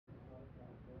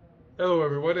Hello,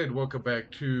 everyone, and welcome back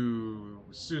to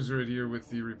Suzerain here with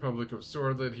the Republic of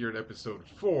Sordland here in episode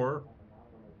 4,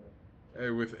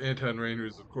 with Anton Rayne,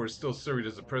 who's, of course, still serving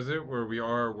as the president, where we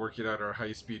are working on our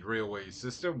high speed railway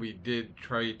system. We did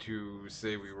try to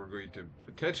say we were going to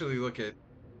potentially look at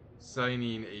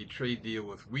signing a trade deal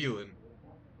with Whelan,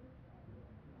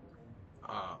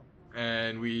 uh,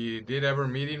 and we did have our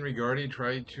meeting regarding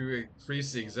trying to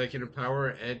increase the executive power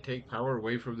and take power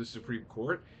away from the Supreme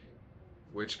Court,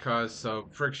 which caused some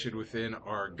friction within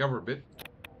our government.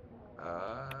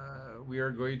 We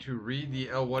are going to read the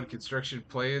L1 construction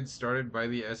plan started by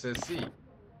the SSC.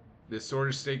 The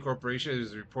Sorter State Corporation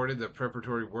has reported that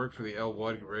preparatory work for the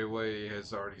L1 railway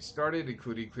has already started,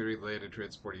 including clearing land and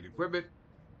transporting equipment.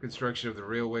 Construction of the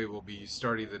railway will be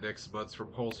starting the next months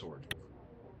from Holsworth.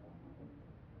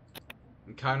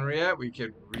 In Conriat, we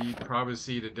can read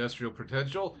promising industrial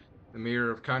potential. The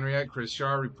mayor of Conriat, Chris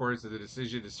Shaw, reports that the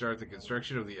decision to start the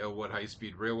construction of the L1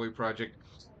 high-speed railway project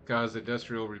caused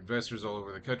industrial investors all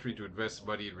over the country to invest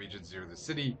money in regions near the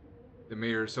city. The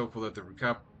mayor is hopeful that the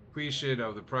completion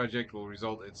of the project will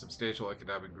result in substantial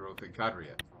economic growth in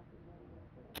Conriat.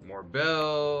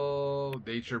 Morbel,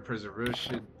 nature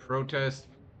preservation protest.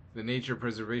 The Nature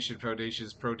Preservation Foundation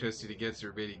is protesting against the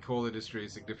remaining coal industry, a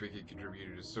significant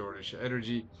contributor to Swedish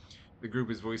energy. The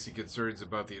group is voicing concerns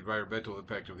about the environmental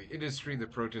impact of the industry. The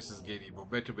protest is gaining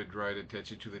momentum and drawing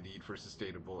attention to the need for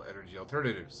sustainable energy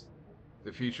alternatives.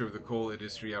 The future of the coal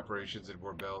industry operations in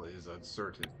Morbel is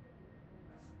uncertain.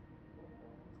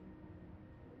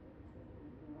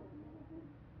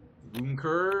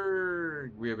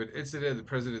 Lunker, we have an incident at the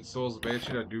President Sol's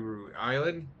mansion on Duru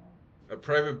Island. A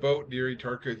private boat nearing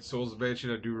Tarka and Sol's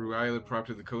mansion on Duru Island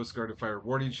prompted the Coast Guard to fire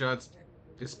warning shots.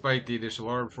 Despite the initial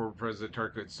alarm, former President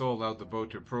Tarka and Sol allowed the boat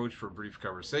to approach for a brief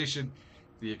conversation.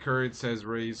 The occurrence has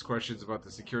raised questions about the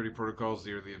security protocols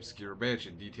near the obscure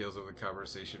mansion. Details of the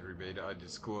conversation remain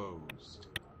undisclosed.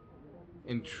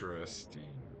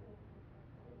 Interesting.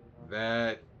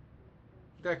 That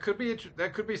that could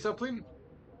be something,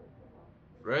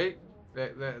 right?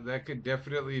 That could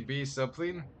definitely be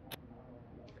something.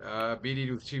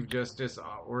 Meeting with Chief Justice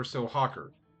Orso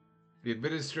Hawker. The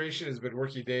administration has been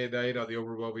working day and night on the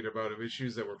overwhelming amount of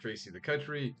issues that were facing the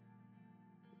country.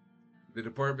 The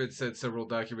department sent several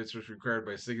documents which required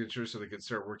my signature so they could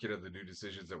start working on the new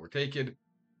decisions that were taken.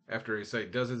 After I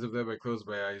signed dozens of them, I closed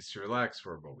my eyes to relax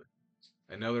for a moment.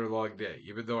 Another long day.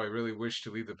 Even though I really wished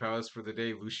to leave the palace for the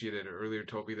day, Lucian had earlier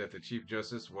told me that the Chief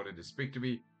Justice wanted to speak to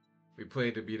me. We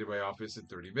planned to meet in my office in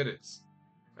 30 minutes.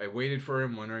 I waited for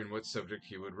him, wondering what subject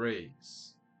he would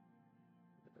raise.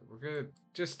 We're gonna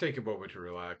just take a moment to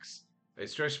relax. I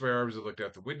stretched my arms and looked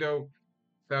out the window.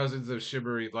 Thousands of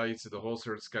shimmering lights in the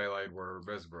Holsworth skyline were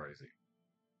mesmerizing.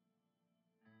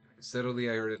 Suddenly,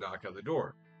 I heard a knock on the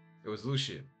door. It was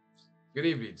Lucian. Good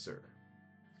evening, sir.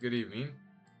 Good evening.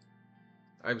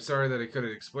 I'm sorry that I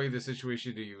couldn't explain the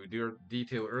situation to you in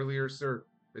detail earlier, sir.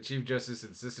 The Chief Justice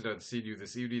insisted on seeing you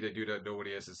this evening. I do not know what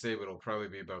he has to say, but it'll probably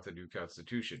be about the new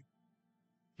Constitution.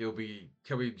 He'll be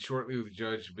coming shortly with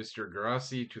Judge Mr.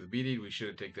 Garassi to the meeting. We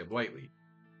shouldn't take them lightly.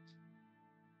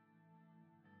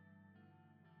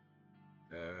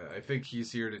 I think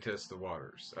he's here to test the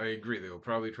waters. I agree. They will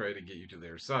probably try to get you to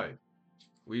their side.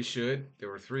 We should. There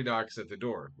were three knocks at the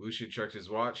door. Lucian checked his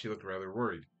watch. He looked rather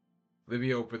worried.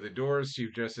 Livia opened the doors.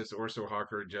 Chief Justice Orso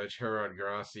Hawker and Judge Heron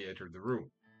Garassi entered the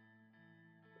room.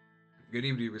 Good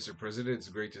evening, Mr. President. It's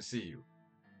great to see you.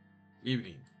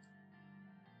 Evening.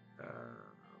 Uh,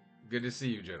 Good to see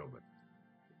you, gentlemen.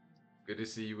 Good to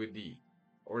see you indeed.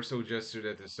 Orso gestured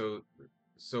at the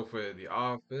sofa in the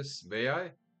office. May I?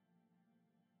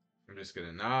 I'm just going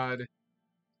to nod.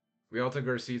 We all took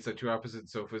our seats on two opposite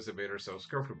sofas and made ourselves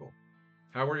comfortable.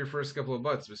 How were your first couple of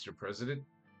months, Mr. President?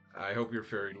 I hope you're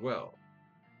faring well.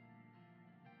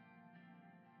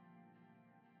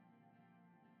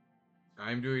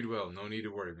 I'm doing well. No need to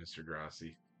worry, Mr.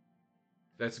 Grassi.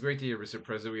 That's great to hear, Mr.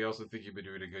 President. We also think you've been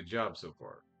doing a good job so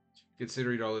far.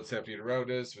 Considering all that's happening around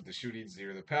us, with the shootings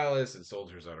near the palace and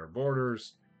soldiers on our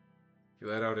borders, he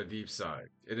let out a deep sigh.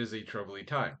 It is a troubling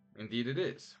time. Indeed, it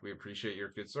is. We appreciate your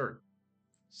concern.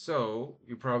 So,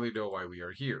 you probably know why we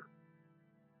are here.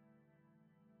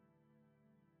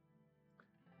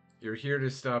 You're here to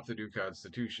stop the new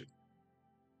Constitution.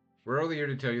 We're only here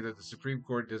to tell you that the Supreme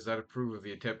Court does not approve of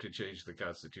the attempt to change the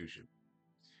Constitution.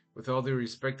 With all due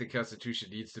respect, the Constitution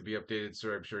needs to be updated,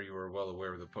 sir. I'm sure you are well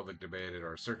aware of the public demand in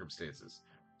our circumstances.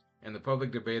 And the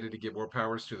public demanded to give more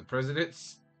powers to the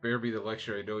presidents. Spare me the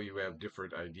lecture. I know you have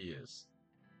different ideas.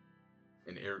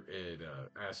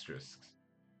 Asterisks.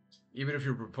 Even if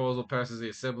your proposal passes the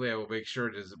Assembly, I will make sure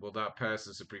it will not pass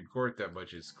the Supreme Court. That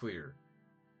much is clear.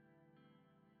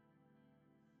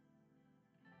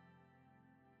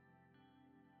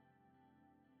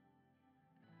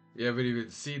 You haven't even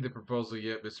seen the proposal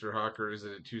yet, Mr. Hawker.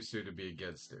 Isn't it too soon to be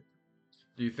against it?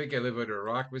 Do you think I live under a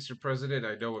rock, Mr. President?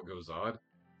 I know what goes on.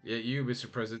 Yet you,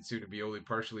 Mr. President, seem to be only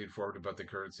partially informed about the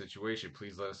current situation.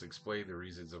 Please let us explain the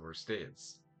reasons of our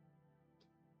stance.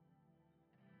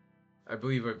 I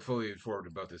believe I'm fully informed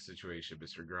about this situation,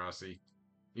 Mr. Grassi.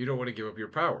 You don't want to give up your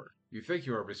power. You think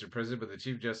you are, Mr. President, but the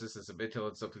Chief Justice has some intel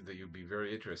on something that you'd be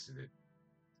very interested in.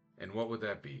 And what would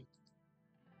that be?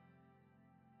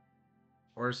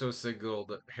 Orso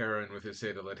signaled Heron with his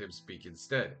hand to let him speak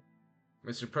instead.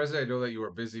 Mr. President, I know that you are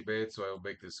a busy man, so I will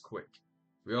make this quick.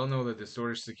 We all know that the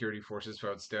Swedish security forces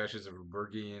found stashes of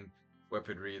Burgian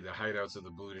weaponry in the hideouts of the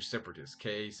British separatists.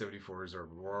 Ka-74s are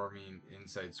swarming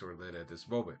inside Sordland at this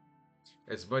moment.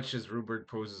 As much as Ruberg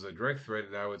poses a direct threat,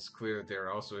 now it's clear that they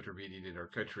are also intervening in our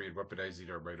country and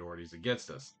weaponizing our minorities against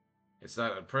us. It's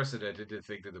not unprecedented to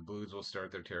think that the Blues will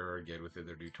start their terror again within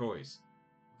their new toys.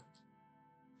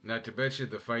 Not to mention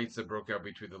the fights that broke out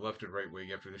between the left and right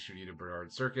wing after the shooting of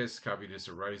Bernard Circus. Communists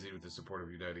are rising with the support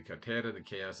of United Cantana. The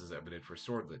chaos is evident for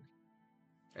Sordland.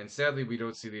 And sadly, we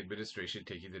don't see the administration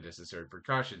taking the necessary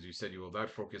precautions. You said you will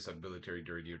not focus on military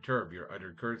during your term. You're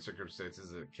under current circumstances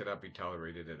that cannot be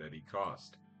tolerated at any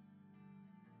cost.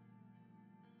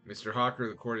 Mr. Hawker,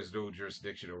 the court has no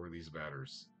jurisdiction over these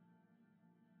matters.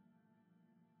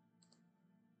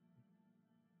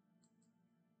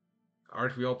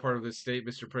 Aren't we all part of this state,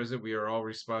 Mr. President? We are all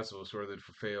responsible so that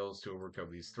fails to overcome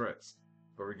these threats.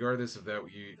 But regardless of that,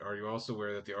 are you also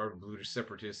aware that the armed Bluish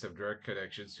separatists have direct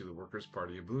connections to the Workers'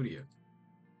 Party of Bludia?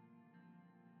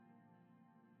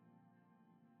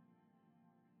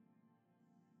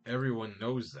 Everyone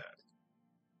knows that.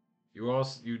 You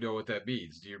know what that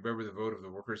means. Do you remember the vote of the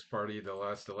Workers' Party in the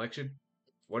last election?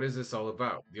 What is this all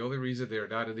about? The only reason they are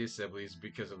not in the assembly is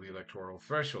because of the electoral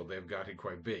threshold. They have gotten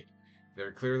quite big. They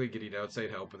are clearly getting outside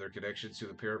help, and their connections to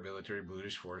the paramilitary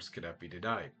British force cannot be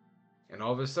denied. And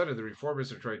all of a sudden, the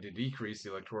reformers are trying to decrease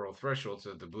the electoral threshold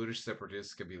so that the British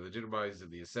separatists can be legitimized in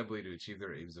the assembly to achieve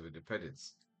their aims of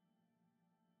independence.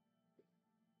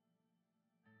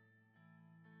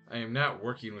 I am not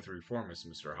working with reformists,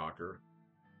 Mr. Hawker.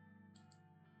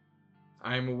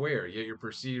 I am aware, yet you're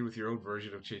proceeding with your own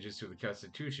version of changes to the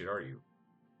Constitution, aren't you?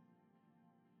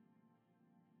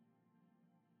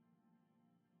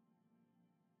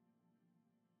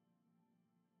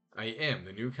 I am.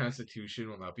 The new Constitution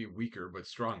will not be weaker, but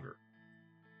stronger.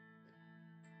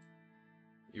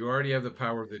 You already have the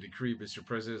power of the decree, Mr.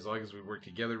 President. As long as we work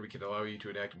together, we can allow you to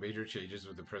enact major changes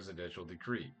with the presidential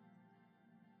decree.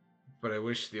 But I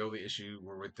wish the only issue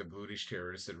were with the Bluish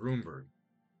terrorists at Roomberg.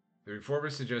 The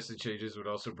reformers suggested changes would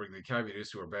also bring the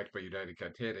communists who are backed by United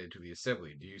Cantana into the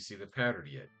assembly. Do you see the pattern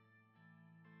yet?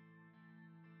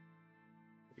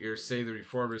 You're saying the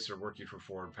reformers are working for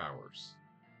foreign powers.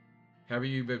 Haven't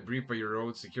you been briefed by your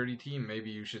own security team? Maybe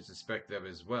you should suspect them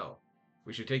as well.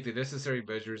 We should take the necessary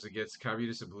measures against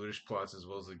communist and Bluish plots as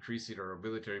well as increasing our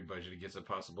military budget against a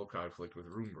possible conflict with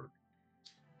Roomberg.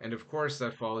 And of course,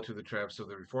 not fall into the traps of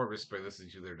the reformists by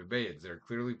listening to their demands. They are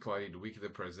clearly plotting to weaken the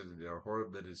president and our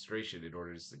horrible administration in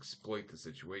order to exploit the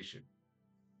situation.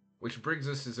 Which brings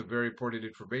us to some very important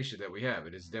information that we have.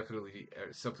 It is definitely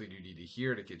something you need to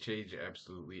hear, and it can change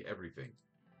absolutely everything.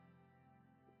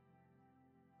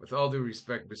 With all due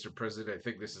respect, Mr. President, I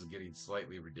think this is getting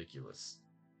slightly ridiculous.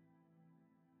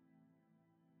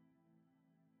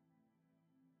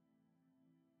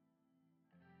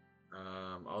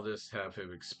 I'll just have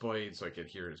him explain so I can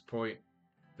hear his point.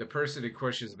 The person in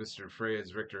question is Mr.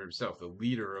 Franz Richter himself, the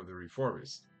leader of the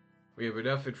reformists. We have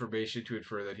enough information to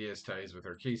infer that he has ties with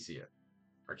Arcasia.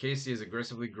 Arcasia is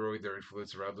aggressively growing their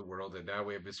influence around the world, and now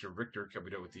we have Mr. Richter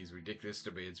coming up with these ridiculous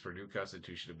demands for a new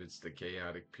constitution amidst the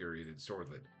chaotic period in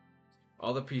Sordland.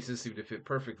 All the pieces seem to fit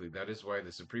perfectly. That is why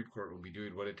the Supreme Court will be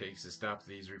doing what it takes to stop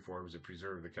these reforms and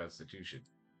preserve the Constitution.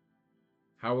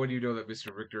 How would you know that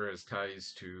Mr. Richter has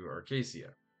ties to Arcasia?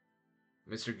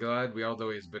 Mr. Glad, we all know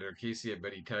he has been in Arcasia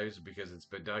many times because it's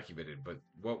been documented, but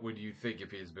what would you think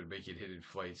if he has been making hidden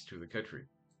flights to the country?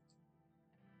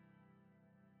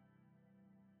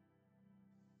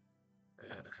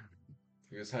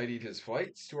 He was hiding his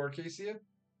flights to Arcasia?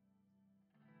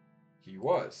 He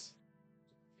was.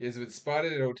 He has been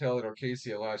spotted at a hotel in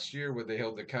Arcasia last year when they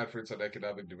held the Conference on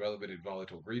Economic Development in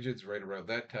Volatile Regions. Right around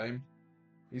that time,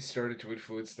 he started to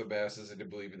influence the masses into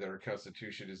believing that our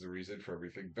Constitution is the reason for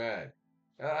everything bad.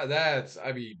 That's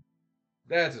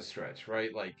a stretch,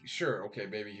 right? Like, sure, okay,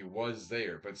 maybe he was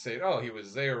there, but saying, oh, he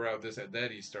was there around this, and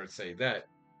then he starts saying that.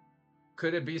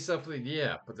 Could it be something?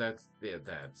 Yeah, but that's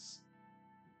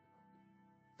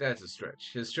a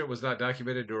stretch. His trip was not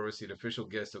documented, nor was he an official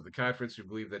guest of the conference. We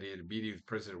believe that he had a meeting with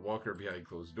President Walker behind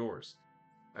closed doors.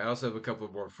 I also have a couple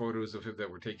of more photos of him that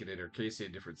were taken in Arcasia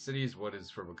in different cities. One is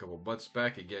from a couple months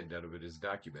back. Again, none of it is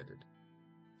documented.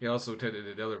 He also attended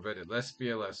another event in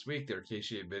Lesbia last week. The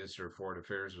Arcasian Minister of Foreign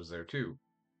Affairs was there too.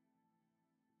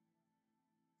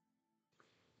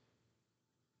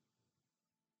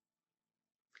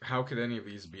 How could any of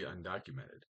these be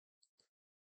undocumented?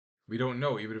 We don't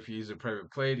know. Even if he used a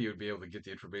private plane, he would be able to get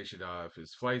the information off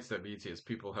his flights. That means he has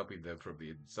people helping them from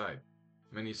the inside.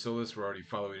 Many Solis were already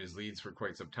following his leads for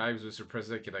quite some time. Mr.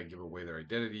 President cannot give away their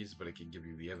identities, but I can give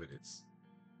you the evidence.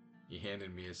 He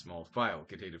handed me a small file. It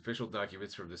contained official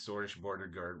documents from the Swedish border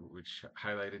guard, which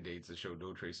highlighted dates and showed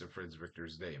no trace of Prince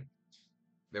Victor's name.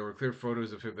 There were clear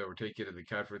photos of him that were taken at the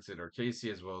conference in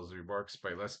Arcasia, as well as remarks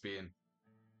by lesbian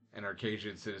and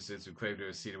Arcasian citizens who claimed to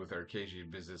have seen him with Arcasian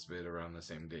businessmen around the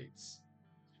same dates.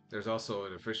 There's also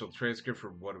an official transcript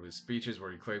from one of his speeches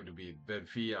where he claimed to be in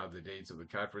Benfia on the dates of the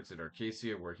conference in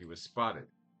Arcasia where he was spotted.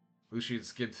 Lucian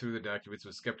skimmed through the documents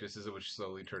with skepticism, which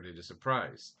slowly turned into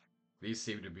surprise. These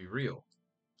seem to be real.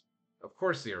 Of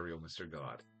course they are real, Mr.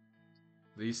 Galad.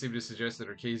 These seem to suggest that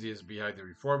Arcasia is behind the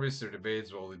reformists. Their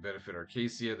demands will only benefit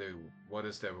Arcasia. They want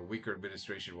us to have a weaker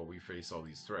administration while we face all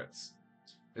these threats.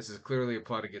 This is clearly a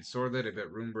plot against Sordland. I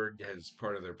bet Runeberg has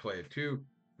part of their plan too.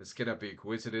 This cannot be a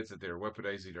coincidence that they are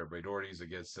weaponizing our minorities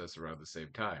against us around the same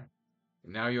time.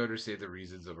 And now you understand the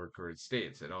reasons of our current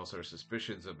stance, and also our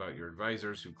suspicions about your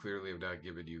advisors who clearly have not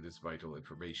given you this vital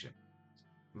information.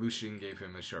 Lucian gave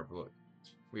him a sharp look.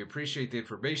 We appreciate the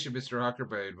information, Mr. Hawker,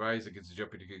 but I advise against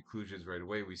jumping to conclusions right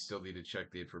away. We still need to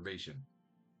check the information.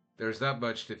 There is not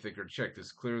much to think or check.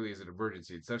 This clearly is an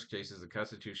emergency. In such cases, the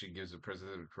Constitution gives the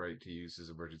President the right to use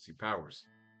his emergency powers.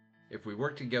 If we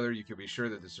work together, you can be sure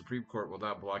that the Supreme Court will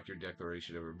not block your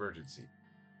declaration of emergency.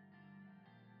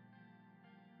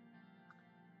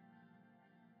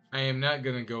 I am not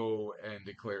going to go and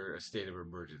declare a state of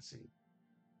emergency.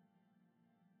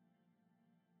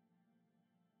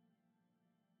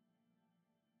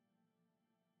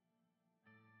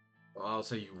 Well, I'll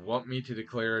say you want me to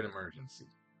declare an emergency.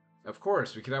 Of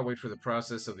course, we cannot wait for the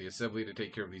process of the Assembly to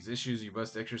take care of these issues. You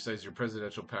must exercise your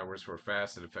presidential powers for a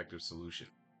fast and effective solution.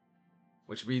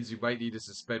 Which means you might need to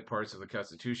suspend parts of the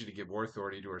Constitution to give more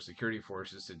authority to our security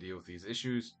forces to deal with these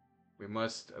issues. We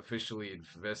must officially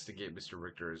investigate Mr.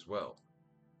 Richter as well.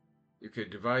 You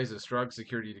could devise a strong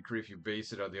security decree if you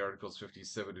base it on the Articles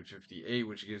 57 and 58,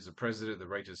 which gives the President the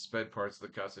right to suspend parts of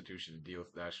the Constitution to deal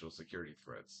with national security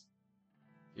threats.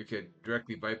 You could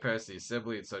directly bypass the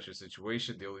Assembly in such a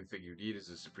situation. The only thing you need is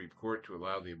the Supreme Court to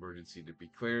allow the emergency to be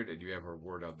cleared, and you have our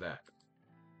word on that.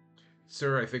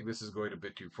 Sir, I think this is going a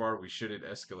bit too far. We shouldn't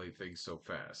escalate things so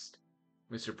fast.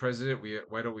 Mr. President,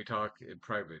 why don't we talk in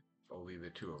private, only the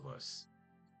two of us?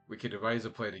 We can devise a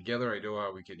plan together. I know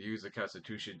how we can use the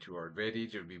Constitution to our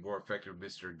advantage. It would be more effective if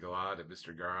Mr. Galad and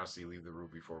Mr. Garasi leave the room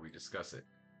before we discuss it.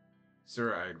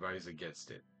 Sir, I advise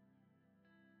against it.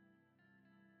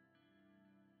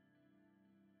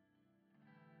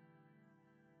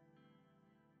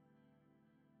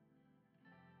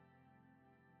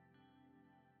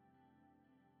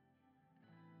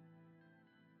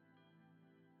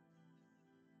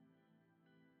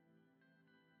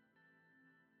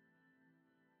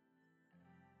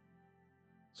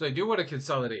 So I do want to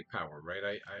consolidate power, right?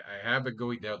 I have been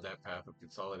going down that path of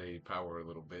consolidating power a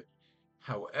little bit.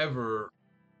 However,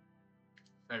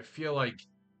 I feel like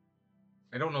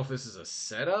I don't know if this is a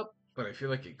setup, but I feel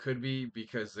like it could be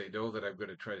because they know that I'm going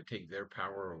to try to take their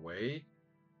power away.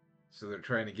 So they're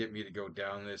trying to get me to go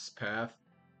down this path.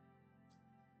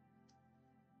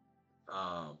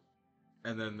 Um,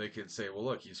 and then they can say, well,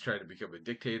 look, he's trying to become a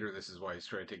dictator. This is why he's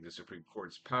trying to take the Supreme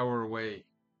Court's power away.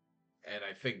 And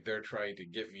I think they're trying to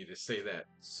get me to say that.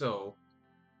 So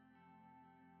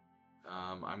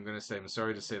I'm going to say, I'm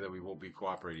sorry to say that we won't be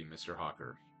cooperating, Mr.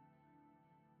 Hawker.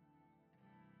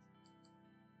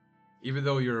 Even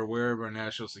though you're aware of our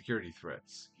national security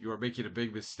threats, you are making a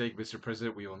big mistake, Mr.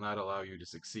 President. We will not allow you to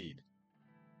succeed.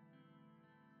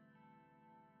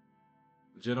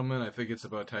 Gentlemen, I think it's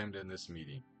about time to end this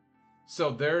meeting.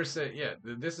 So they're saying, yeah,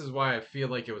 this is why I feel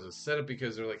like it was a setup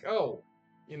because they're like, oh,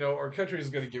 our country is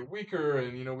going to get weaker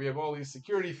and, we have all these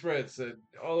security threats and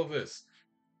all of this.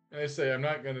 And I say, I'm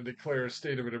not going to declare a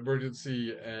state of an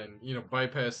emergency and,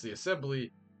 bypass the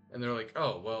assembly. And they're like,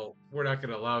 oh, well, we're not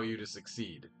going to allow you to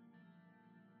succeed.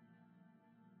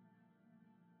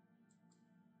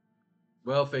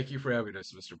 Well, thank you for having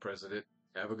us, Mr. President.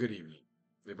 Have a good evening.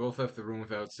 They both left the room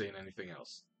without saying anything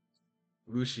else.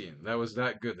 Lucian, that was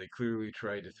not good. They clearly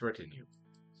tried to threaten you.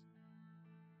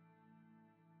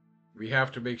 We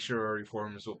have to make sure our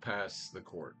reforms will pass the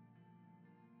court.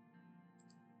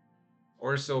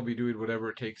 Orso will be doing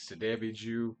whatever it takes to damage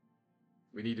you.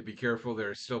 We need to be careful. There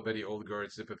are still many old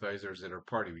guard sympathizers in our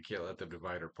party. We can't let them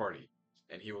divide our party.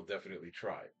 And he will definitely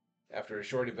try. After a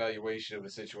short evaluation of the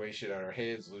situation on our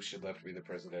hands, Lucian left me the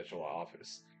presidential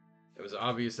office. It was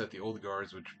obvious that the old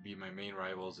guards would be my main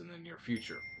rivals in the near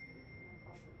future.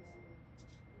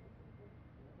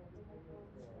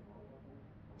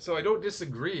 So I don't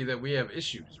disagree that we have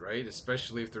issues, right?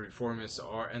 Especially if the reformists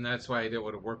are, and that's why I didn't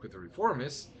want to work with the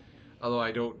reformists. Although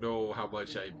I don't know how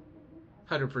much I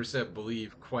 100%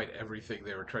 believe quite everything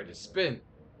they were trying to spin.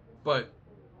 But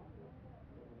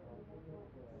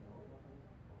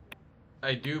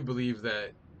I do believe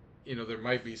that, there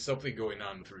might be something going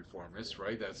on with reformists,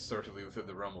 right? That's certainly within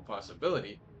the realm of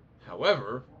possibility.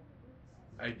 However,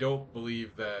 I don't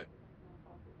believe that,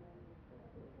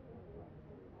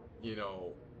 you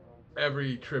know,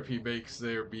 every trip he makes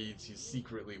there means he's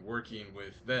secretly working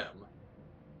with them,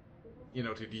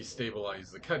 to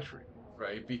destabilize the country,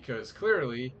 right? Because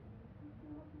clearly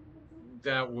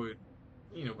that would,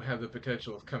 have the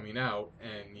potential of coming out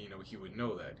and, he would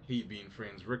know that, he being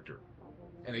Franz Richter.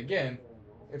 And again,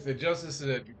 if the justices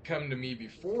had come to me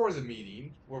before the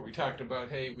meeting where we talked about,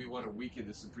 hey, we want to weaken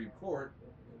the Supreme Court,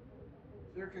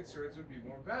 their concerns would be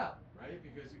more valid, right?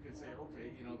 Because you could say,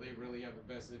 okay, they really have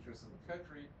the best interests of the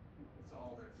country. It's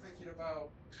all they're thinking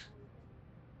about,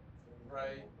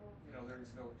 right?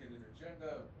 There's no hidden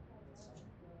agenda.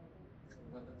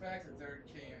 But the fact that there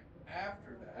came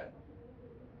after that,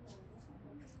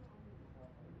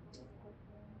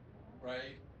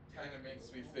 right, kind of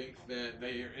makes me think that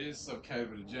there is some kind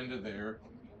of an agenda there,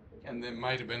 and there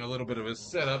might have been a little bit of a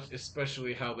setup,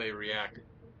 especially how they reacted.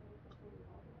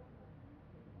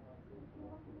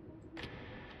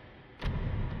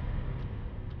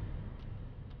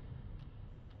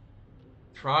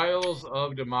 Trials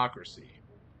of democracy.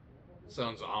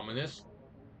 Sounds ominous.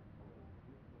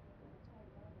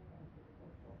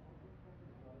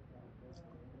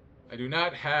 I do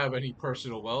not have any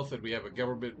personal wealth, and we have a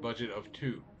government budget of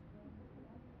 2.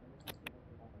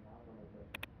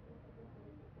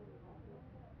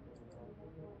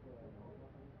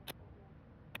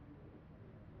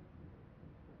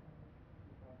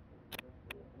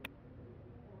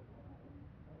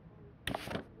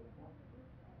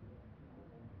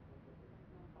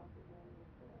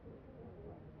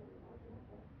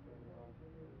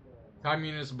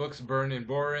 Communist books burned in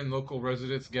Borin. Local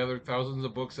residents gathered thousands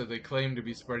of books that they claimed to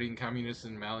be spreading communist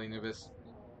and Malinivist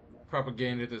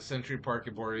propaganda at the Century Park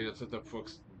in Borin that set the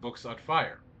books on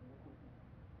fire.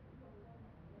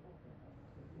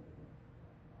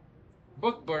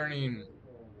 Book burning,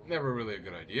 never really a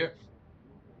good idea.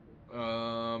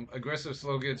 Aggressive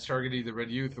slogans targeting the Red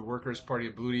Youth, the Workers' Party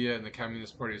of Bludia, and the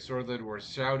Communist Party of Sordland were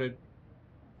shouted.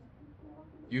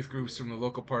 Youth groups from the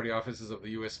local party offices of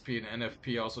the USP and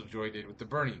NFP also joined in with the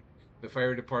burning. The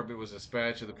fire department was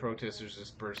dispatched and the protesters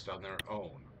dispersed on their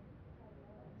own.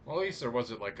 Well, at least there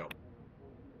wasn't like a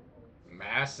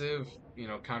massive,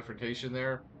 confrontation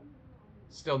there.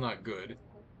 Still not good.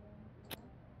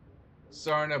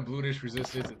 Sarna, Blutish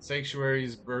resistance, and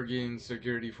sanctuaries. Bergen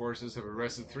security forces have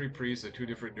arrested 3 priests at 2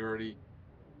 different Dirty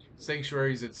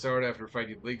sanctuaries in Sarna after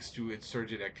finding links to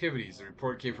insurgent activities. The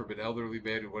report came from an elderly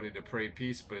man who wanted to pray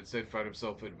peace, but instead found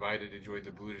himself invited to join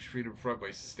the Blutish Freedom Front by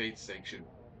state-sanctioned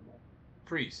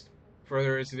priest.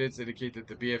 Further incidents indicate that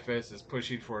the BFF is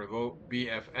pushing for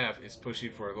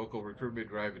a local recruitment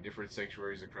drive in different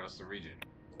sanctuaries across the region.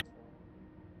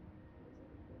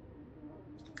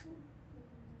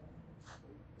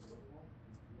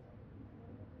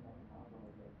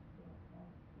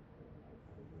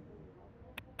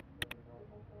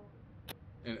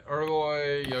 In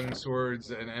Erloy, Young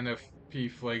Swords and NFP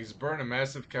flags burn. A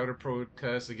massive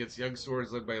counter-protest against Young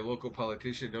Swords led by a local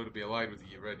politician known to be aligned with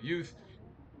the Red Youth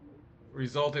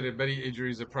resulted in many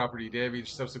injuries and property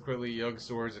damage. Subsequently, Young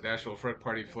Swords and National Front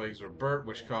Party flags were burnt,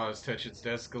 which caused tensions to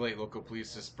escalate. Local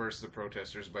police dispersed the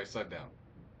protesters by sundown.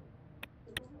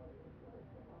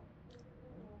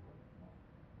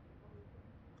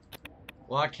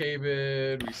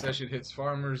 Blockhaven, recession hits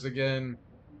farmers again.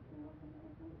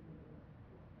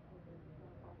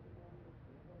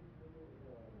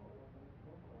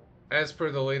 As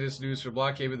per the latest news from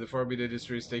Blockhaven, the farming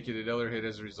industry is taking another hit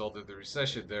as a result of the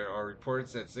recession. There are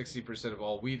reports that 60% of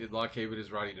all wheat in Blockhaven is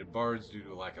rotting in barns due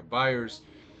to lack of buyers.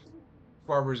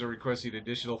 Farmers are requesting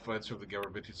additional funds from the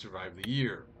government to survive the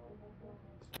year.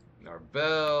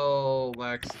 Narbel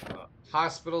lacks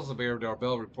hospitals. The mayor of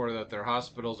Narbel reported that their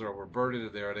hospitals are overburdened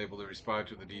and they are unable to respond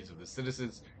to the needs of the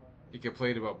citizens. He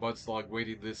complained about months-long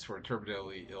waiting lists for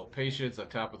terminally ill patients. On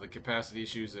top of the capacity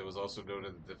issues, it was also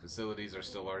noted that the facilities are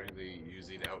still largely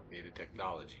using outdated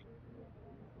technology.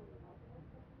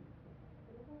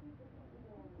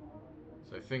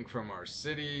 So I think from our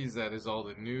cities, that is all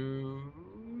the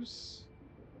news.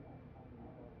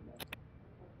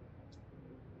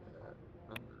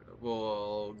 Uh,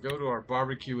 we'll go to our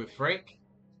barbecue with Frank.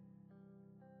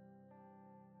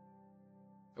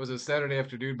 It was a Saturday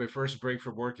afternoon, my first break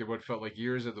from work in what felt like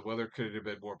years, and the weather couldn't have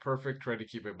been more perfect. Trying to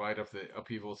keep my mind off the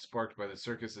upheaval sparked by the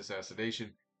circus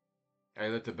assassination, I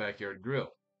lit the backyard grill.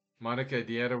 Monica and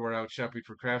Deanna were out shopping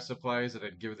for craft supplies, and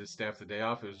I'd given the staff the day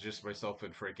off. It was just myself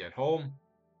and Frank at home.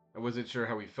 I wasn't sure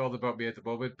how he felt about me at the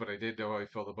moment, but I did know how he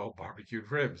felt about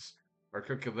barbecued ribs. Our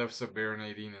cook had left some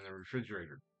marinating in the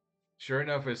refrigerator. Sure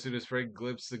enough, as soon as Frank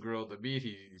glimpsed the grilled meat,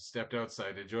 he stepped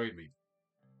outside and joined me.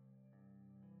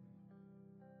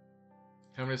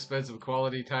 Come to spend some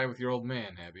quality time with your old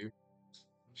man, have you?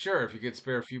 Sure, if you could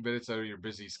spare a few minutes out of your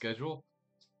busy schedule.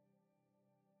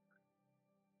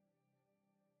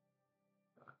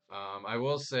 I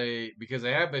will say, because I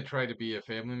have been trying to be a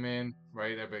family man,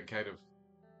 right? I've been kind of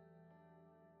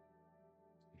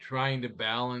trying to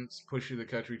balance pushing the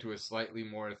country to a slightly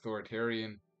more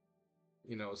authoritarian,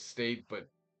 state, but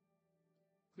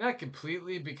not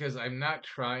completely because I'm not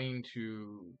trying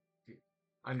to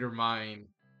undermine,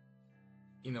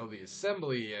 the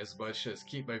assembly as much as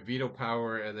keep my veto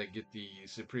power and then get the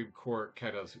Supreme Court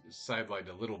kind of sidelined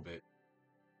a little bit.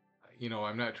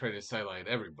 I'm not trying to sideline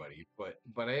everybody,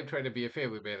 but I am trying to be a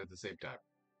family man at the same time.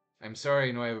 I'm sorry,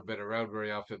 I know I haven't been around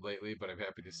very often lately, but I'm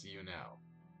happy to see you now.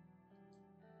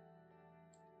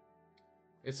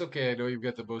 It's okay, I know you've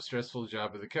got the most stressful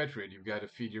job in the country and you've got to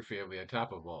feed your family on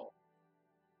top of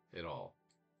it all.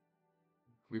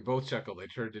 We both chuckled. I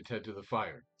turned to tend to the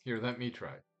fire. Here, let me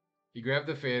try. He grabbed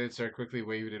the fan and started quickly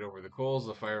waving it over the coals.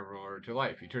 The fire roared to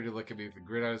life. He turned to look at me with a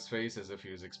grin on his face as if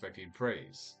he was expecting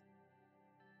praise.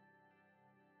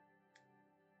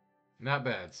 Not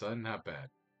bad, son, not bad.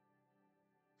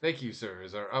 Thank you, sir. It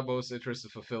is our utmost interest to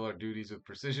fulfill our duties with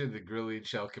precision. The grilling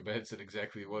shall commence in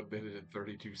exactly 1 minute and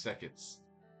 32 seconds.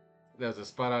 That was a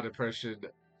spot-on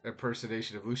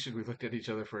impersonation of Lucian. We looked at each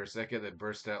other for a second, then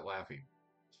burst out laughing.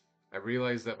 I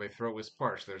realized that my throat was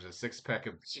parched. There's a six-pack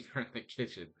of beer in the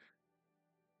kitchen.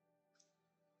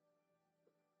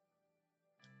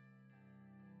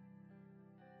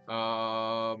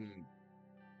 Um,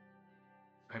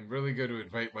 I'm really going to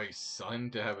invite my son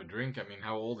to have a drink. I mean,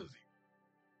 how old is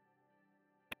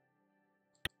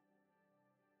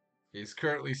he? He's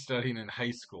currently studying in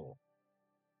high school.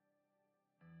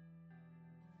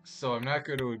 So I'm not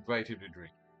going to invite him to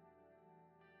drink.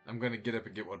 I'm going to get up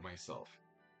and get one myself.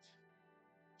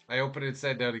 I opened and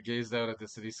sat down and gazed out at the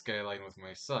city skyline with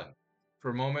my son.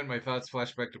 For a moment, my thoughts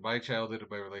flashed back to my childhood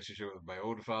and my relationship with my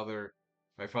own father.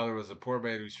 My father was a poor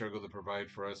man who struggled to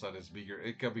provide for us on his meager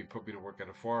income. He put me to work on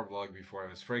a farm long before I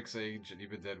was Frank's age, and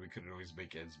even then we couldn't always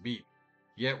make ends meet.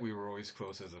 Yet we were always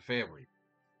close as a family.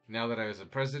 Now that I was a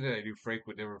president, I knew Frank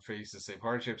would never face the same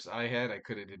hardships I had. I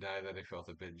couldn't deny that I felt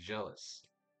a bit jealous.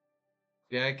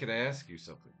 Dad, can I ask you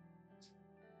something?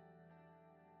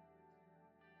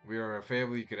 We are a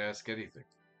family, you could ask anything.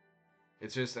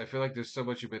 It's just, I feel like there's so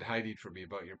much you've been hiding from me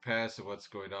about your past and what's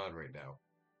going on right now.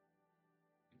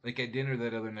 Like at dinner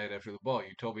that other night after the ball,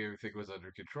 you told me everything was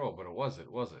under control, but it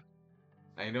wasn't, was it?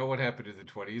 I know what happened in the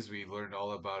 20s. We learned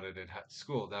all about it at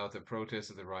school. Now with the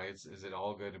protests and the riots, is it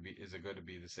going to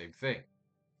be the same thing?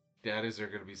 Dad, is there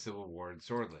going to be civil war in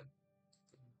Sordland?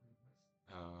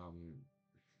 Um,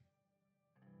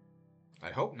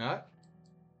 I hope not.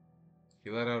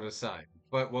 He let out a sigh.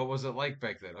 But what was it like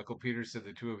back then? Uncle Peter said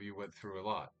the two of you went through a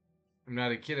lot. I'm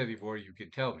not a kid anymore, you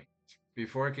can tell me.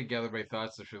 Before I could gather my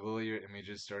thoughts, the familiar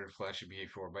images started flashing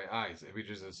before my eyes.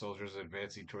 Images of soldiers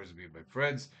advancing towards me and my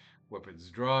friends, weapons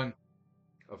drawn,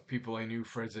 of people I knew,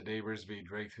 friends and neighbors being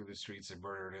dragged through the streets and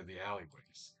murdered in the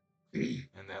alleyways.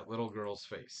 And that little girl's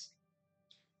face.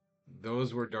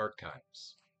 Those were dark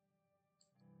times.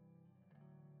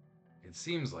 It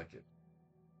seems like it.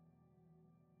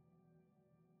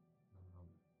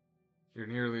 You're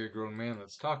nearly a grown man.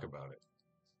 Let's talk about it.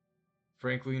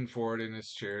 Frank leaned forward in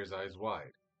his chair, his eyes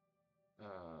wide.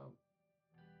 Um,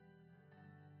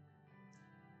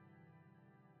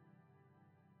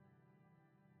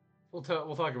 we'll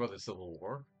talk about the Civil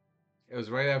War. It was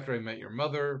right after I met your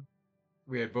mother.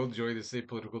 We had both joined the same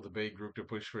political debate group to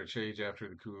push for a change after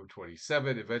the coup of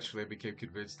 27. Eventually, I became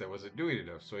convinced I wasn't doing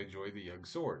enough, so I joined the Young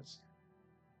Swords.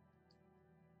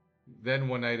 Then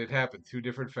one night it happened. Two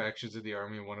different factions in the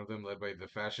army, one of them led by the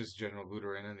fascist General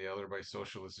Luderin and the other by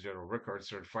socialist General Rickard,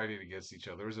 started fighting against each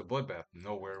other. It was a bloodbath.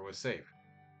 Nowhere was safe.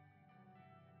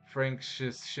 Frank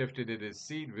shifted in his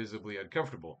seat, visibly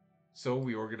uncomfortable. So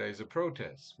we organized a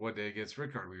protest. One day against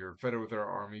Rickard, we were fed with our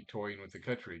army toying with the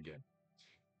country again.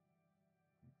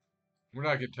 We're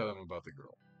not going to tell them about the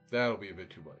girl. That'll be a bit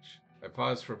too much. I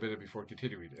paused for a minute before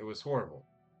continuing. It was horrible.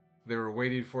 They were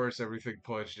waiting for us, everything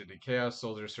plunged into chaos,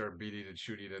 soldiers started beating and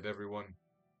shooting at everyone.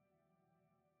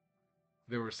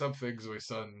 There were some things my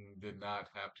son did not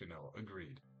have to know.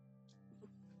 Agreed.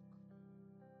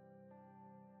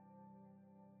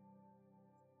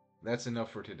 That's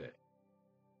enough for today.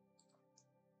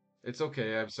 It's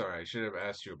okay, I'm sorry, I should have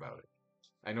asked you about it.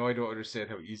 I know I don't understand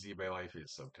how easy my life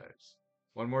is sometimes.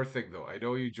 One more thing though, I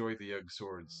know you joined the Young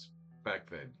Swords back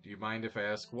then. Do you mind if I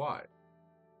ask why?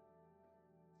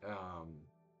 Um,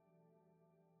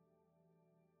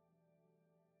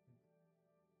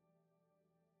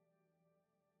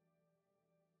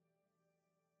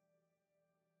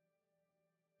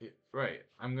 right.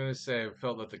 I'm gonna say I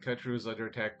felt that the country was under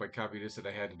attack by communists and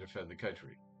I had to defend the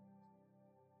country.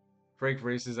 Frank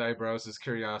raised his eyebrows, his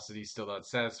curiosity still not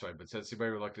satisfied, but sensing my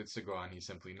reluctance to go on, he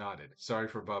simply nodded. Sorry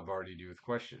for bombarding you with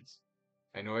questions.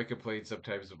 I know I complain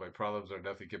sometimes, but my problems are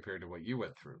nothing compared to what you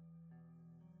went through.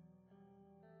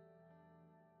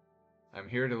 I'm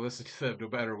here to listen to them no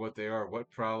matter what they are, what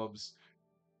problems,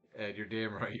 and you're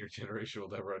damn right your generation will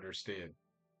never understand.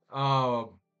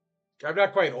 Um, I'm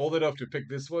not quite old enough to pick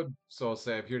this one, so I'll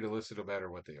say I'm here to listen no matter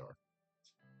what they are.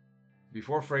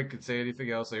 Before Frank could say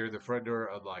anything else, I heard the front door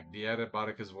unlock. Deanna and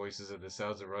Monica's voices and the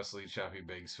sounds of rustling shopping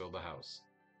bags filled the house.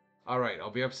 All right,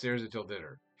 I'll be upstairs until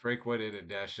dinner. Frank went in and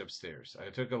dashed upstairs. I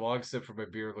took a long sip from my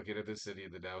beer, looking at the city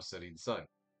and the now setting sun.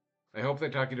 I hope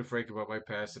that talking to Frank about my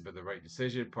past had been the right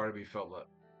decision. Part of me felt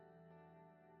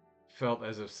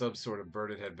as if some sort of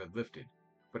burden had been lifted,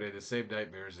 but I had the same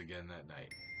nightmares again that night.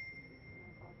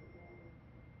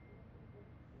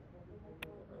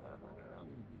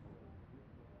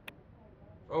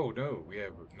 Oh no, we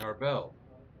have Narbel.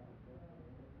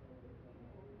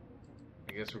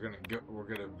 I guess we're gonna go. We're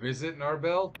gonna visit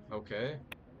Narbel. Okay.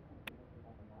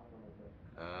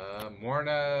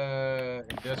 Morna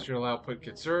industrial output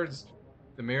concerns.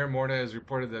 The mayor Morna has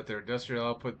reported that their industrial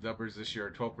output numbers this year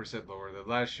are 12% lower than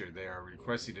last year. They are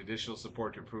requesting additional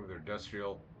support to improve their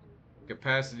industrial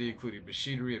capacity, including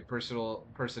machinery and personnel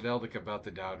to combat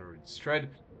the downward trend.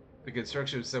 The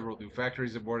construction of several new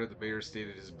factories in Morna, the mayor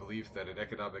stated his belief that an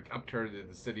economic upturn in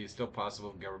the city is still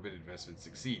possible if government investments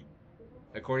succeed.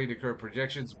 According to current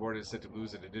projections, Morna is set to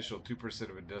lose an additional 2%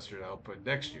 of industrial output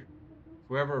next year.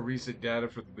 However, recent data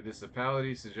from the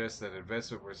municipality suggests that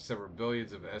investment worth several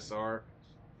billions of SR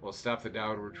will stop the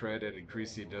downward trend and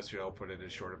increase the industrial output in a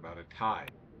short amount of time.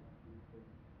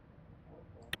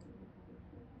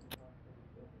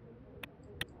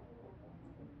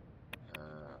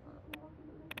 Uh,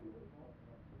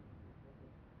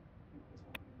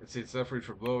 it's suffering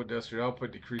from low industrial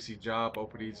output, decreasing job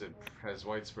openings, and has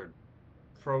widespread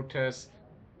protests.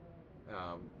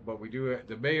 But we do.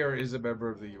 The mayor is a member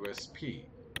of the USP.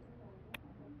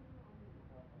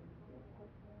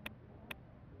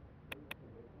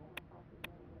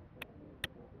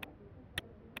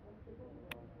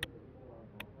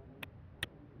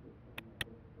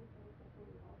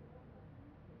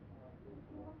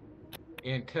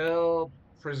 Until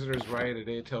prisoners riot at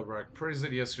Antel Rock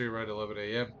Prison yesterday around 11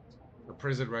 a.m. The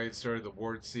prison riot started the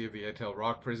Ward C of the Antel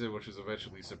Rock prison, which was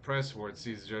eventually suppressed. Ward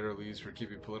C is generally used for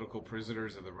keeping political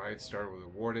prisoners, and the riot started when the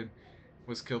warden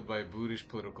was killed by a Buddhist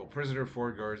political prisoner.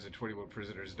 4 guards and 21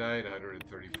 prisoners died,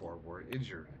 134 were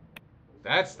injured.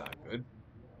 That's not good.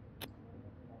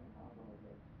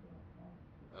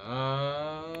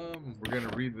 We're going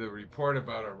to read the report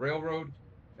about a railroad.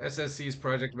 SSC's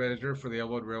project manager for the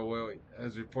Elmwood Railway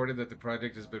has reported that the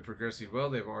project has been progressing well.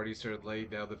 They've already started laying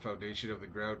down the foundation of the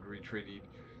ground, retreating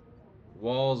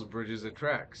walls, bridges, and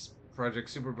tracks. Project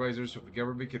supervisors from the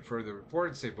government confirmed the report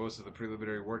and say most of the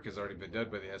preliminary work has already been done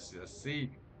by the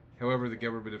SSC. However, the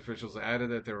government officials added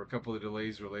that there were a couple of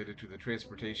delays related to the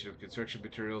transportation of construction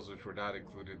materials, which were not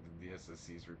included in the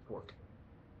SSC's report.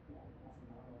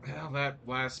 Well, that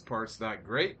last part's not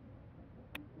great.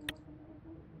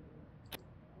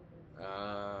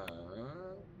 Uh,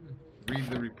 Read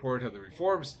the report of the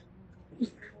reforms.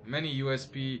 Many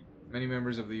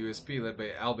members of the USP, led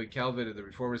by Alvin Calvin and the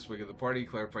reformist wing of the party,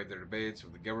 clarified their demands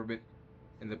with the government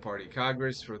and the party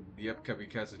Congress for the upcoming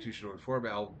constitutional reform.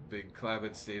 Alvin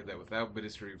Calvin stated that without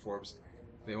ministry reforms,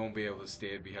 they won't be able to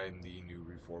stand behind the new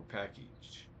reform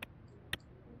package.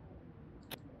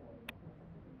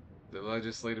 The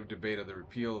legislative debate on the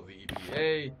repeal of the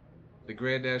EPA. The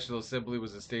Grand National Assembly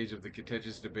was the stage of the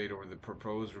contentious debate over the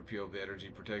proposed repeal of the Energy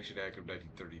Protection Act of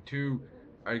 1932.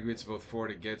 Arguments both for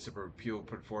and against the repeal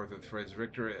put forth with Franz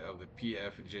Richter of the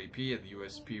PFJP and the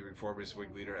USP reformist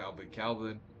wing leader Alvin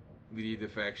Calvin, leading the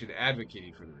faction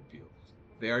advocating for the repeal.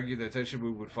 They argued that such a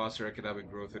move would foster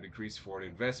economic growth and increase foreign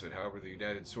investment. However, the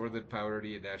United Sordland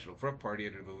Party and National Front Party,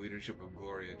 under the leadership of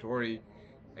Gloria Tori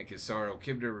and Kisaro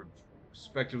Kibner,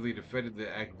 respectively defended the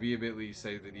act vehemently,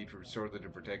 citing the need for Sordland to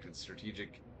protect its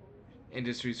strategic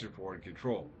industries from foreign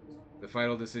control. The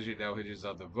final decision now hinges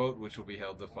on the vote, which will be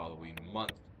held the following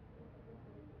month.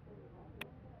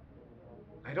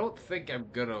 I don't think I'm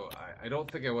gonna. I don't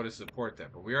think I want to support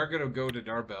that, but we are gonna go to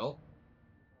Darbel.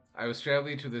 I was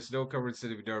traveling to the snow-covered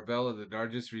city of Darbel in the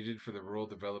largest region for the Rural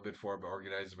Development Forum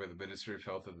organized by the Ministry of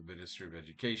Health and the Ministry of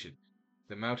Education.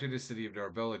 The mountainous city of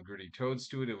Darbel had gritty toads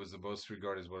to it. It was the most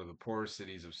regarded as one of the poorest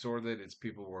cities of Sordland. Its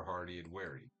people were hardy and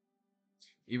wary.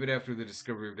 Even after the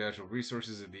discovery of natural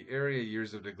resources in the area,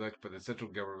 years of neglect by the central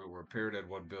government were apparent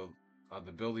on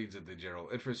the buildings and the general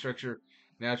infrastructure.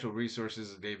 Natural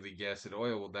resources, namely gas and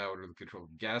oil, were now under the control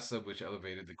of Gasom, which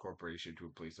elevated the corporation to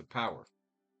a place of power.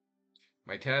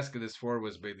 My task in this forum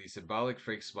was mainly symbolic,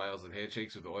 fake smiles and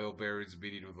handshakes with oil barons,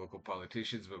 meeting with local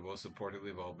politicians, but most importantly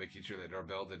of all, making sure that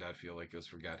Narbel did not feel like it was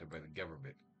forgotten by the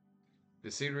government. The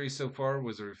scenery so far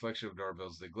was a reflection of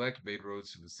Narbel's neglect. Main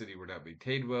roads to the city were not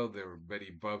maintained well. There were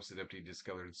many bumps and empty,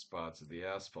 discolored spots in the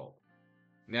asphalt.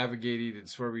 Navigating and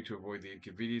swerving to avoid the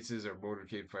inconveniences, our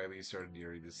motorcade finally started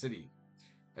nearing the city.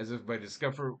 As if my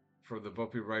discomfort from the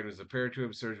bumpy ride was apparent to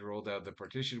him, Serge rolled down the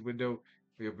partition window.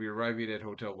 We'll be arriving at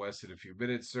Hotel West in a few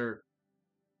minutes, sir.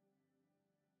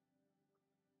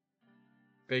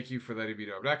 Thank you for letting me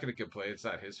know. I'm not going to complain. It's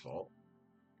not his fault.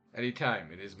 Any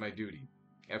time. It is my duty.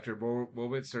 After a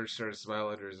moment, Serge started to smile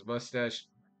under his mustache.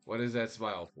 What is that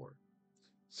smile for?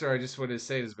 Sir, I just wanted to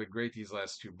say it has been great these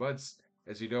last 2 months.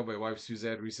 As you know, my wife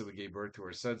Suzanne recently gave birth to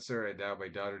her son, sir, and now my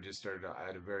daughter just started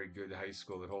at a very good high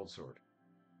school at Holdsword.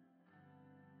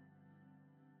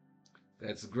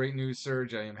 That's great news,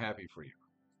 Serge. I am happy for you.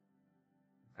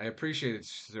 I appreciate it,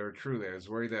 sir, truly. I was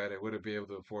worried that I wouldn't be able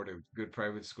to afford a good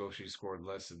private school if she scored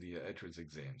less in the entrance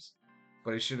exams.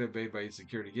 But I should have made my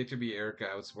insecurity get to me. Erica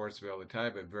outsmarts me all the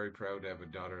time. I'm very proud to have a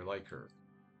daughter like her.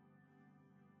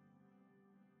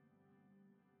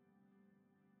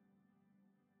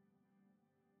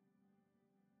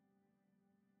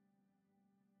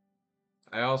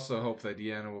 I also hope that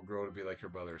Deanna will grow to be like her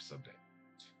mother someday.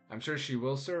 I'm sure she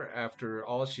will, sir. After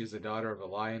all, she is the daughter of a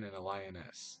lion and a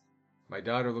lioness. My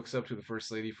daughter looks up to the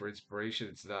First Lady for inspiration.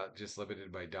 It's not just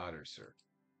limited by daughters, sir.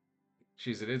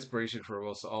 She's an inspiration for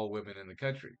almost all women in the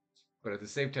country. But at the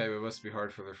same time, it must be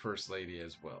hard for the First Lady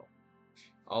as well.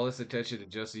 All this attention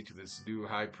adjusting to this new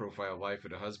high profile life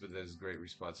and a husband that has great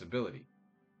responsibility.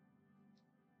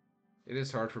 It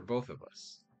is hard for both of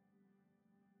us.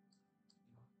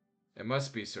 It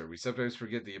must be, sir. We sometimes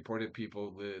forget the important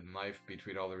people live in life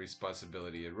between all the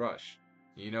responsibility and rush.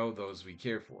 You know, those we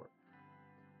care for.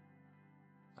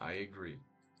 I agree.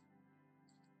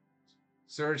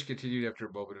 Serge continued after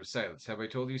a moment of silence. Have I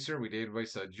told you, sir, we named my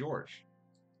son George?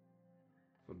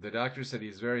 The doctor said he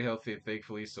is very healthy and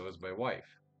thankfully so is my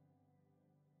wife.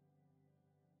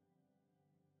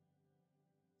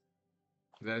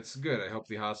 That's good. I hope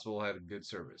the hospital had a good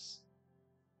service.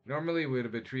 Normally, we would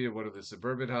have been treated at one of the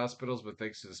suburban hospitals, but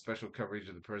thanks to the special coverage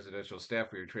of the presidential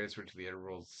staff, we were transferred to the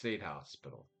Emerald State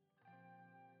Hospital.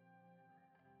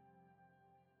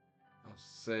 I'll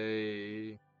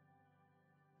say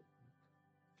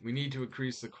we need to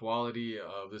increase the quality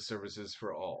of the services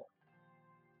for all.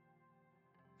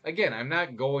 Again, I'm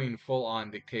not going full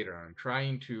on dictator. I'm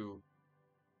trying to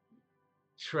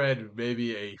tread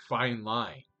maybe a fine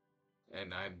line,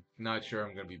 and I'm not sure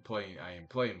I'm going to be playing. I am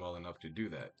playing well enough to do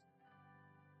that.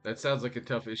 That sounds like a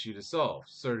tough issue to solve.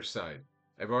 Surge side.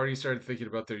 I've already started thinking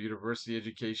about their university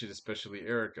education, especially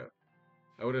Erica.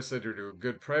 I would have sent her to a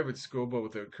good private school, but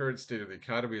with the current state of the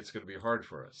economy, it's going to be hard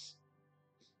for us.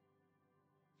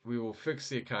 We will fix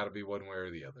the economy one way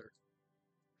or the other.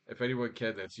 If anyone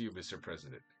can, that's you, Mr.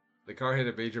 President. The car hit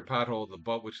a major pothole in the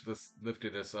butt, which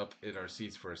lifted us up in our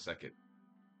seats for a second.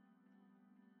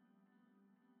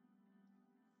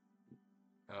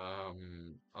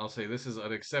 I'll say this is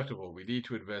unacceptable. We need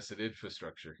to invest in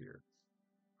infrastructure here.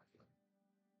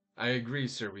 I agree,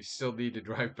 sir. We still need to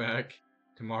drive back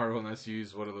tomorrow unless you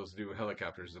use one of those new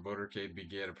helicopters. The motorcade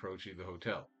began approaching the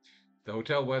hotel. The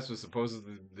Hotel West was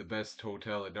supposedly the best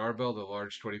hotel in Narbel. The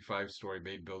large 25-story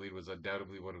main building was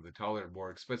undoubtedly one of the taller and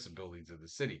more expensive buildings in the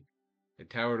city. It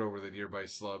towered over the nearby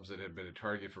slums and had been a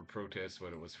target for protests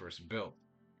when it was first built.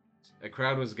 A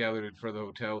crowd was gathered in front of the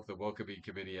hotel with the welcoming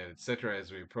committee and etc.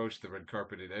 As we approached the red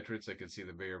carpeted entrance, I could see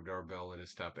the mayor of Narbel and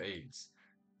his top aides.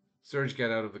 Serge got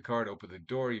out of the car and opened the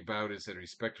door. He bowed his head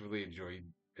respectfully and joined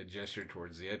a gesture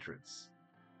towards the entrance.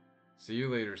 See you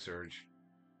later, Serge.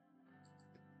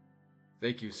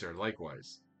 Thank you, sir.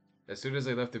 Likewise. As soon as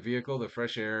I left the vehicle, the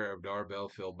fresh air of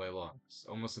Darbel filled my lungs.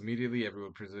 Almost immediately,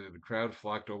 everyone present in the crowd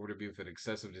flocked over to me with an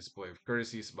excessive display of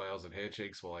courtesy, smiles, and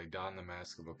handshakes while I donned the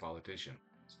mask of a politician,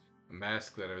 a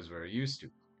mask that I was very used to.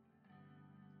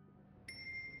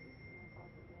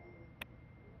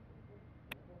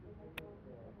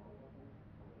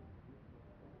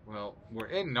 Well, we're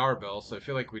in Narbel, so I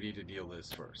feel like we need to deal with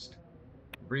this first.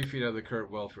 Briefing on the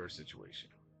current welfare situation.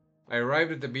 I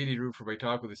arrived at the meeting room for my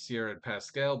talk with Sierra and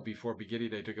Pascal. Before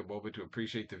beginning, I took a moment to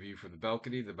appreciate the view from the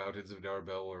balcony. The mountains of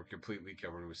Narbel were completely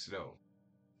covered with snow.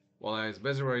 While I was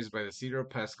mesmerized by the scenery,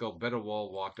 Pascal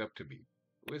Benawal walked up to me.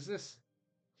 Who is this?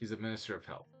 He's a Minister of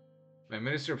Health. My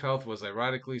Minister of Health was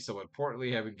ironically, somewhat portly,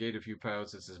 having gained a few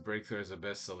pounds since his breakthrough as a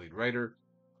best-selling writer,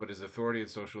 but his authority in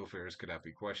social affairs could not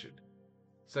be questioned.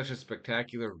 Such a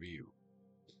spectacular view.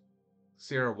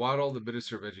 Sarah Waddle, the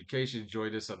Minister of Education,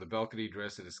 joined us on the balcony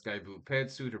dressed in a sky blue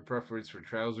pantsuit. Her preference for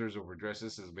trousers over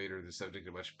dresses has made her the subject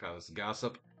of much palace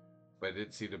gossip, but it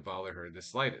didn't seem to bother her in the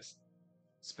slightest.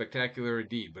 Spectacular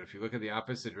indeed, but if you look in the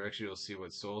opposite direction, you'll see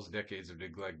what Seoul's decades of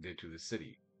neglect did to the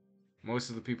city. Most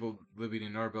of the people living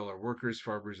in Narbel are workers,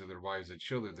 farmers, and their wives and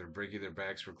children. They're breaking their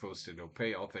backs for close to no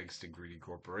pay, all thanks to greedy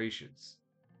corporations.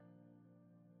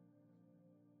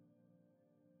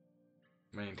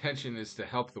 My intention is to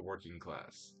help the working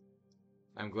class.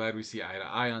 I'm glad we see eye to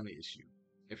eye on the issue.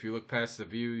 If you look past the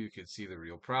view, you can see the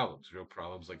real problems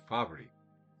like poverty.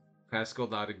 Pascal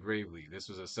nodded gravely. This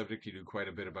was a subject he knew quite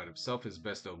a bit about himself. His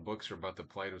best known books were about the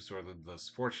plight of Sordland, less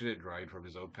fortunate, drawing from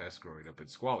his own past growing up in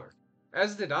squalor.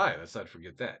 As did I, let's not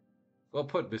forget that. Well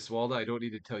put, Miss Walda. I don't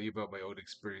need to tell you about my own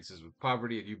experiences with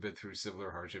poverty, and you've been through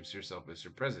similar hardships yourself,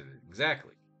 Mr. President.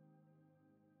 Exactly.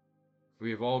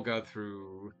 We have all gone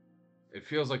through. It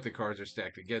feels like the cards are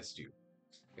stacked against you.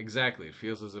 Exactly. It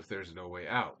feels as if there's no way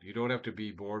out. You don't have to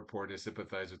be born poor to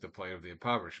sympathize with the plight of the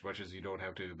impoverished, much as you don't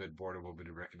have to have been born a woman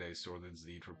to recognize Sordland's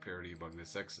need for parity among the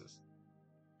sexes.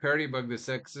 Parity among the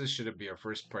sexes shouldn't be our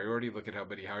first priority. Look at how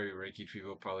many high-ranking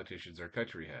female politicians our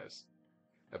country has.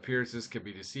 Appearances can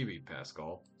be deceiving,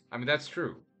 Pascal. I mean, that's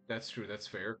true. That's true. That's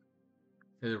fair.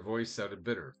 Her voice sounded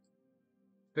bitter.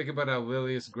 Think about how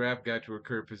Lilius Graff got to her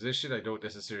current position. I don't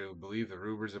necessarily believe the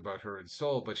rumors about her in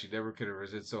Seoul, but she never could have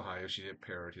risen so high if she didn't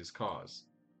parrot his cause.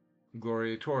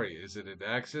 Gloria Torrey, is it an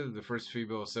accident the first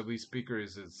female assembly speaker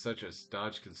is such a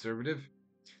staunch conservative?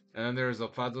 And then there is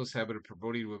Alfonso's habit of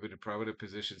promoting women to prominent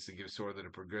positions to give Sorlin a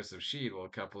progressive sheen while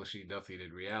accomplishing nothing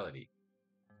in reality.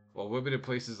 While women in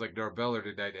places like Narbel are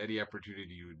denied any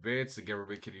opportunity to advance, the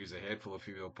government can use a handful of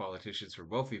female politicians from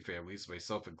wealthy families,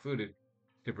 myself included,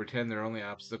 to pretend their only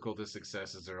obstacle to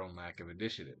success is their own lack of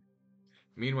initiative.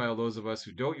 Meanwhile, those of us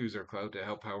who don't use our clout to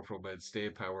help powerful men stay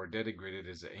in power are denigrated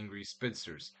as angry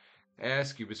spinsters. I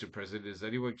ask you, Mr. President, does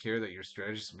anyone care that your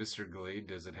strategist, Mr. Gillane,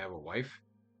 doesn't have a wife?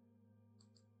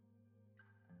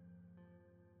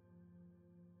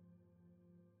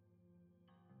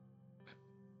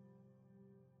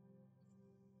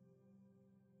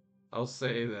 I'll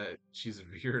say that she's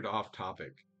veered off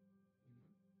topic.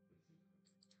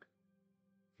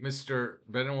 Mr.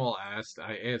 Benwell asked,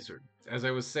 I answered. As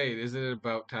I was saying, isn't it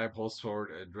about time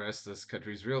Holsford addressed this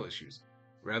country's real issues,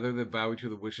 rather than bowing to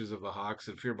the wishes of the hawks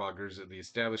and fearmongers in the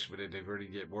establishment and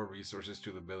diverting yet more resources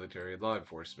to the military and law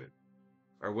enforcement?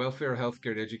 Our welfare,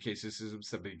 healthcare, and education systems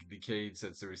have been decaying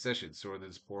since the recession, so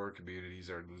these poorer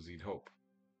communities are losing hope.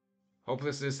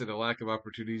 Hopelessness and a lack of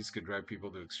opportunities can drive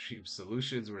people to extreme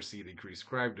solutions. We're seeing increased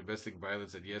crime, domestic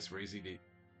violence, and yes,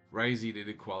 rising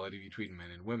inequality between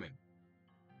men and women.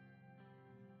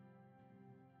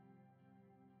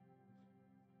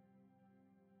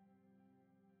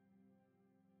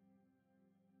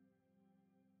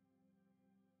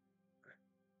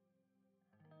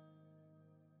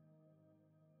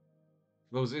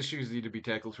 Those issues need to be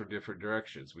tackled from different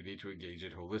directions. We need to engage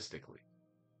it holistically.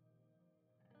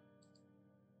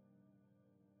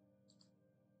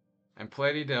 I'm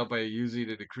planning to help by using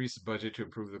an increased budget to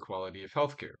improve the quality of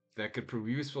healthcare. That could prove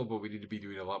useful, but we need to be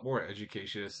doing a lot more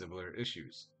education and similar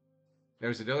issues.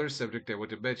 There's another subject I want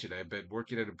to mention. I've been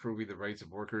working on improving the rights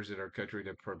of workers in our country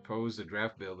and proposed a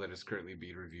draft bill that is currently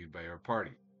being reviewed by our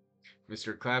party.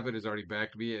 Mr. Clavitt has already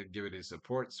backed me and given his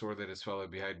support, so that is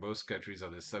following behind most countries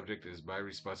on this subject. It is my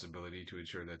responsibility to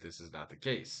ensure that this is not the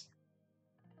case.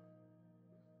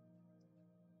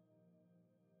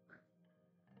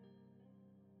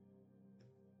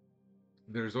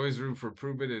 There's always room for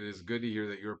improvement, and it is good to hear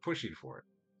that you're pushing for it.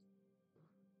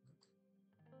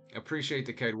 Appreciate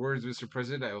the kind words, Mr.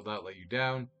 President. I will not let you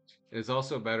down. It is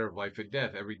also a matter of life and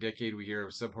death. Every decade we hear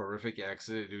of some horrific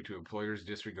accident due to employers'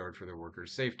 disregard for their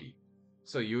workers' safety.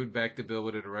 So you would back the bill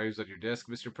when it arrives on your desk,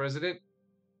 Mr. President?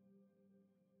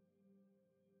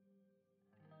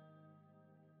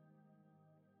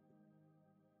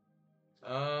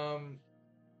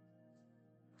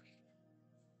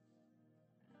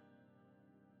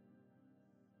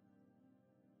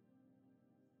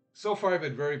 So far, I've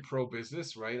been very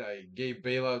pro-business, right? I gave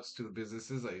bailouts to the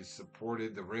businesses. I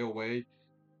supported the railway.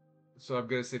 So I'm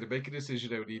going to say to make a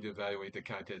decision, I would need to evaluate the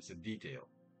contents in detail.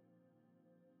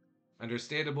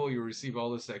 Understandable, you'll receive all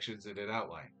the sections in an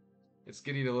outline. It's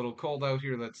getting a little cold out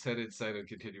here. Let's head inside and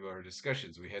continue our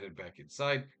discussions. We headed back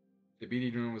inside. The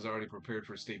meeting room was already prepared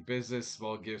for state business.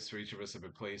 Small gifts for each of us have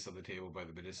been placed on the table by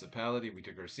the municipality. We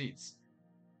took our seats.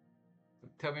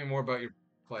 Tell me more about your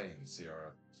plans,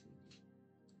 Ciara.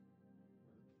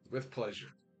 With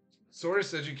pleasure.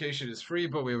 Source education is free,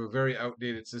 but we have a very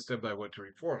outdated system that I want to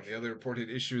reform. The other important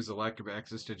issue is the lack of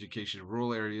access to education in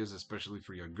rural areas, especially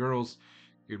for young girls.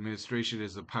 Your administration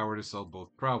has the power to solve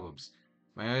both problems.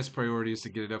 My highest priority is to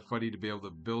get enough funding to be able to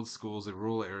build schools in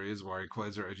rural areas while I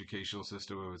cleanse our educational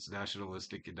system of its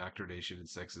nationalistic indoctrination and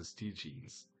sexist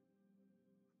teachings.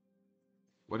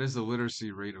 What is the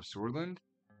literacy rate of Sordland?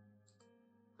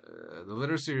 The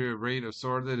literacy rate of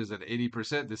Sordland is at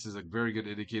 80%. This is a very good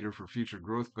indicator for future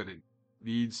growth, but it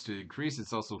needs to increase.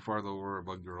 It's also far lower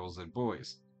among girls and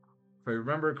boys. If I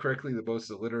remember correctly, the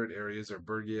most illiterate areas are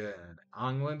Bergia and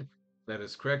Angland. That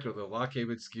is correct, although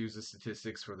Lockhaven skews the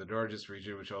statistics for the largest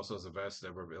region, which also has a vast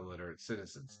number of illiterate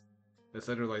citizens. This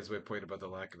underlines my point about the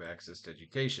lack of access to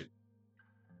education.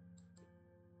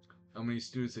 How many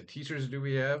students and teachers do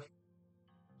we have?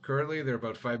 Currently, there are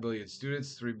about 5 million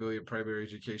students, 3 million primary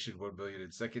education, 1 million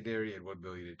in secondary, and 1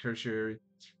 million in tertiary.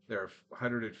 There are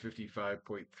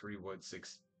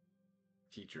 155.316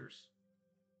 teachers.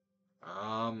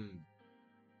 Um,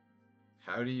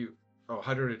 how do you? Oh,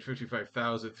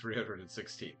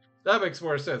 155,316. That makes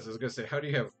more sense. I was gonna say, how do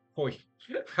you have point?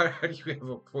 How do you have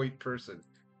a point person?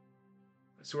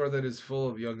 Swartland is full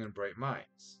of young and bright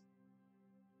minds.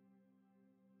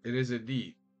 It is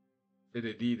indeed. It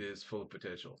indeed is full of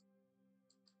potential.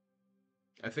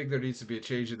 I think there needs to be a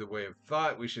change in the way of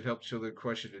thought. We should help children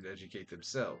question and educate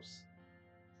themselves.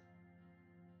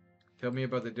 Tell me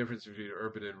about the difference between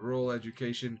urban and rural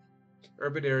education.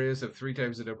 Urban areas have 3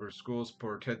 times the number of schools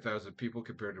per 10,000 people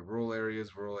compared to rural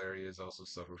areas. Rural areas also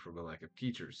suffer from a lack of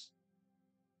teachers.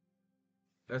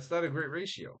 That's not a great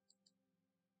ratio.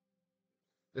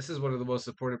 This is one of the most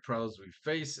important problems we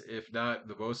face, if not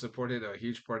the most important. A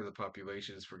huge part of the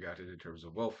population is forgotten in terms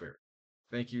of welfare.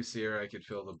 Thank you, Sierra. I can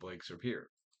fill the blanks from here.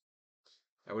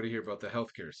 I want to hear about the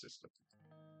healthcare system.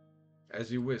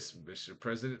 As you wish, Mr.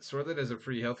 President, Sordland has a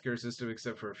free healthcare system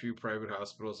except for a few private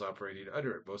hospitals operating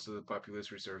under it. Most of the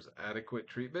populace receives adequate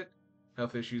treatment.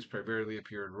 Health issues primarily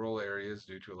appear in rural areas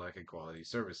due to a lack of quality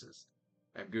services.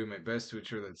 I'm doing my best to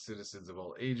ensure that citizens of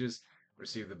all ages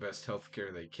receive the best health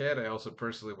care they can. I also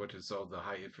personally want to solve the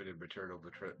high infant and maternal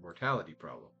mortality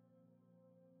problem.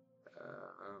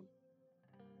 Uh,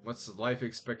 what's the life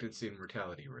expectancy and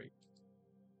mortality rate?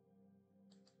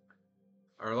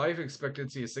 Our life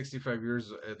expectancy is 65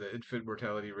 years, and the infant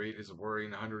mortality rate is a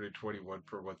worrying 121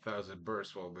 per 1,000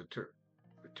 births, while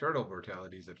maternal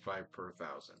mortality is at 5 per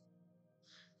 1,000.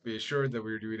 Be assured that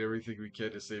we are doing everything we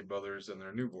can to save mothers and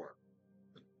their newborn.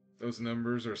 Those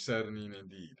numbers are saddening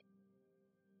indeed.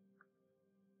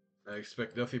 I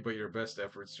expect nothing but your best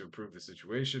efforts to improve the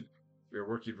situation. We are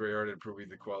working very hard at improving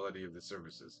the quality of the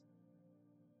services.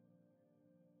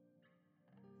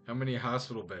 How many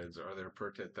hospital beds are there per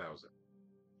 10,000?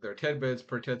 There are 10 beds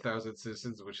per 10,000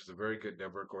 citizens, which is a very good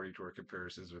number according to our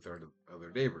comparisons with our other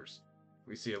neighbors.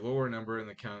 We see a lower number in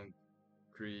the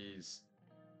counties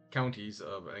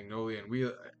of Agnolia and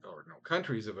Wheelan, or no,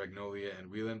 countries of Agnolia and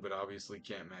Wheelan, but obviously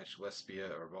can't match Lesbia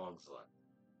or Vogsland.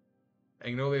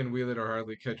 Agnolia and Wheelan are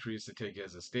hardly countries to take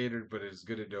as a standard, but it is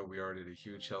good to know we aren't in a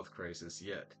huge health crisis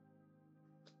yet.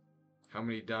 How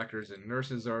many doctors and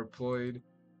nurses are employed?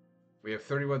 We have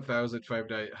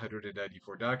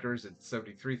 31,594 doctors and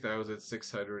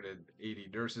 73,680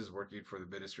 nurses working for the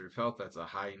Ministry of Health. That's a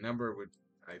high number, which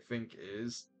I think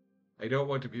is. I don't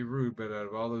want to be rude, but out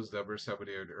of all those numbers, how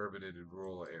many are in urban and in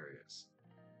rural areas?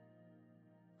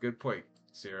 Good point,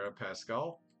 Sierra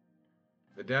Pascal.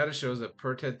 The data shows that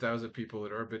per 10,000 people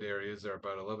in urban areas there are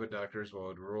about 11 doctors,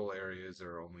 while in rural areas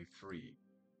there are only 3.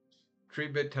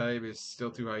 Treatment time is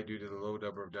still too high due to the low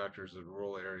number of doctors in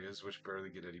rural areas, which barely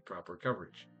get any proper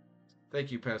coverage. Thank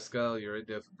you, Pascal. Your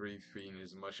in-depth briefing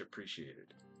is much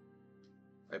appreciated.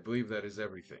 I believe that is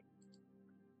everything.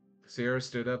 Sierra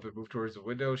stood up and moved towards the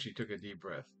window. She took a deep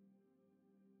breath.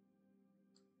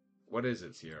 What is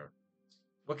it, Sierra?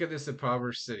 Look at this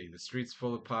impoverished city. The streets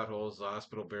full of potholes, the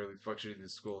hospital barely functioning, the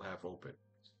school half open.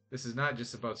 This is not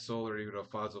just about Seoul or even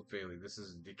Alfonso failing. This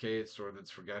is decay at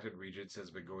Sordland's forgotten regions has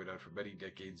been going on for many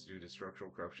decades due to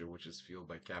structural corruption, which is fueled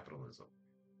by capitalism.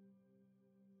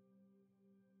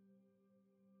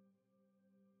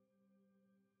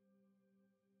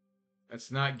 Let's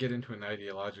not get into an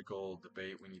ideological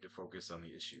debate. We need to focus on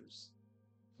the issues.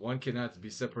 One cannot be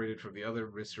separated from the other.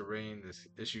 Mr. Rayne, this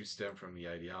issue stem from the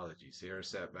ideology. Sierra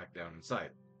sat back down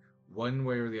inside. One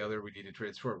way or the other, we need to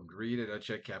transform. Greed and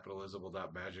unchecked capitalism will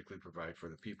not magically provide for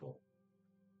the people.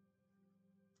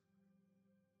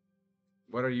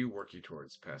 What are you working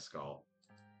towards, Pascal?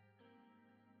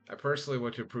 I personally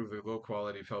want to improve the low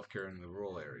quality of healthcare in the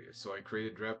rural areas, so I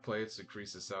created draft plans to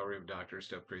increase the salary of doctors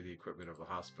to upgrade the equipment of the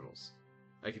hospitals.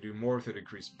 I can do more with an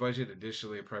increased budget.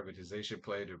 Additionally, a privatization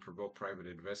plan to promote private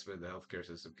investment in the healthcare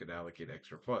system can allocate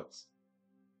extra funds.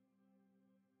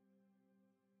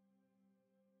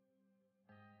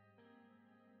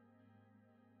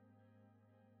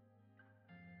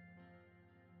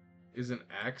 Isn't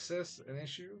access an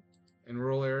issue in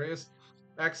rural areas?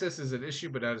 Access is an issue,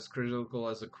 but not as critical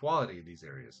as the quality in these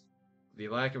areas. The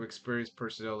lack of experienced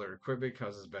personnel or equipment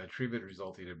causes bad treatment,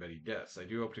 resulting in many deaths. I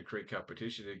do hope to create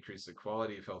competition to increase the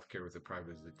quality of healthcare with a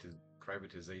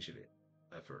privatization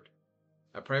effort.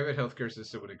 A private healthcare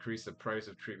system would increase the price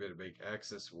of treatment and make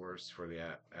access worse for the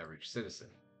average citizen.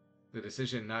 The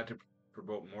decision not to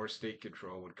promote more state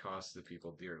control would cost the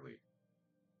people dearly.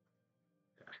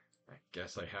 I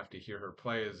guess I have to hear her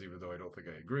plans, even though I don't think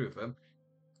I agree with them.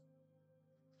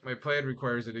 My plan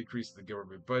requires an increase in the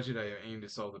government budget. I aim to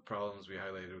solve the problems we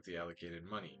highlighted with the allocated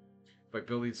money. By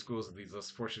building schools in these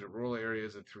less fortunate rural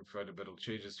areas and through fundamental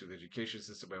changes to the education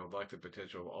system, I will unlock the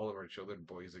potential of all of our children,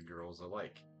 boys and girls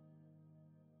alike.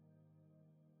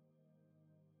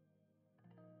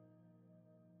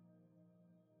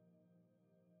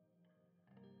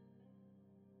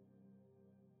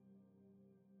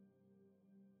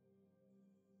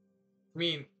 I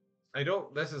mean, I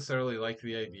don't necessarily like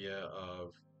the idea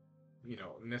of,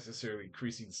 necessarily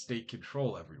increasing state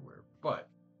control everywhere, but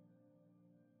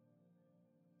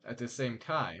at the same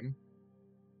time,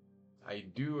 I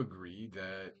do agree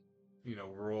that,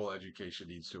 rural education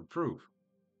needs to improve.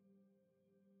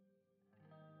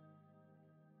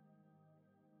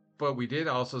 But we did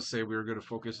also say we were going to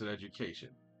focus on education.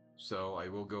 So I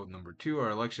will go with number two. Our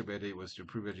election mandate was to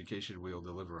improve education. We'll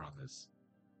deliver on this.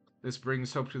 This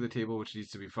brings hope to the table, which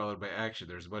needs to be followed by action.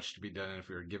 There's much to be done, and if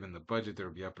we are given the budget, there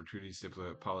will be opportunities to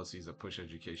implement policies that push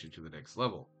education to the next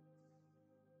level.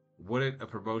 Wouldn't a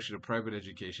promotion of private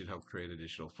education help create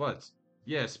additional funds?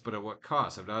 Yes, but at what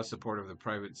cost? I'm not a supporter of the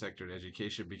private sector in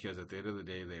education because at the end of the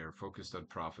day, they are focused on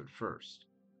profit first.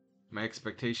 My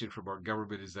expectation from our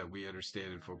government is that we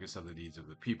understand and focus on the needs of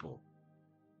the people.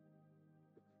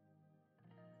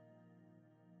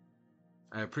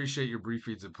 I appreciate your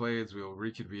briefings and plans. We will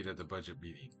reconvene at the budget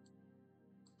meeting.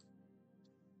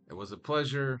 It was a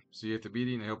pleasure. See you at the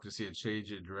meeting. I hope to see a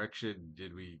change in direction.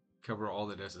 Did we cover all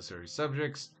the necessary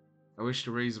subjects? I wish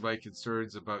to raise my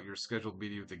concerns about your scheduled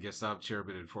meeting with the Gasom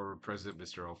chairman and former president,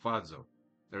 Mr. Alfonso.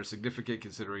 There are significant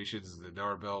considerations in the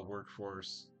Narbel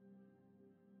workforce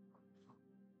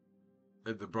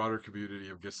and the broader community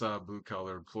of Gasom blue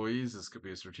collar employees. This could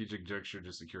be a strategic juncture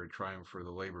to secure a triumph for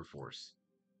the labor force.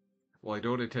 While I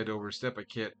don't intend to overstep, I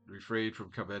can't refrain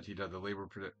from commenting on the labor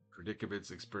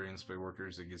predicaments experienced by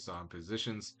workers in Gasom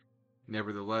positions.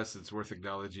 Nevertheless, it's worth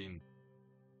acknowledging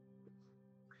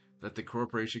that the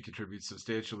corporation contributes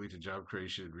substantially to job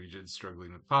creation in regions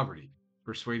struggling with poverty.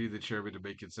 Persuading the chairman to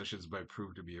make concessions might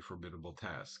prove to be a formidable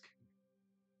task.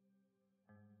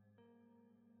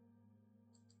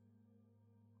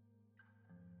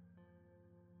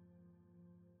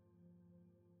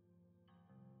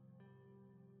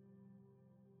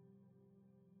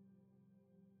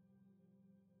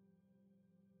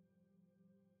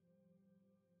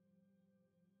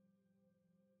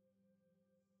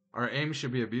 Our aim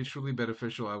should be a mutually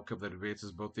beneficial outcome that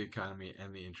advances both the economy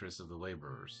and the interests of the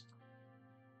laborers.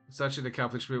 Such an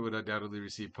accomplishment would undoubtedly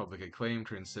receive public acclaim,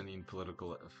 transcending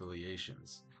political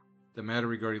affiliations. The matter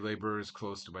regarding labor is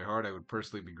close to my heart. I would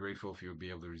personally be grateful if you would be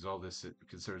able to resolve this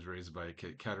concerns raised by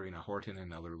Katerina Horton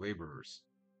and other laborers.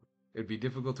 It'd be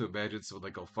difficult to imagine someone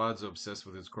like Alfonso obsessed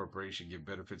with his corporation give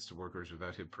benefits to workers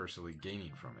without him personally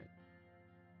gaining from it.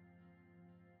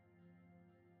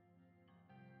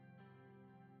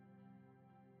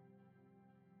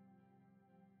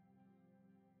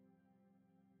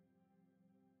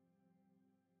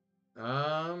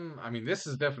 I mean, this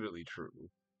is definitely true.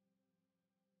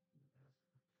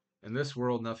 In this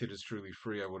world, nothing is truly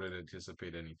free. I wouldn't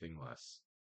anticipate anything less.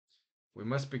 We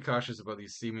must be cautious about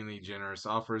these seemingly generous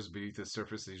offers. Beneath the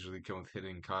surface, they usually come with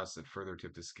hidden costs that further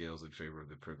tip the scales in favor of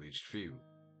the privileged few.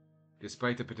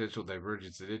 Despite the potential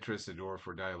divergence in interest, the door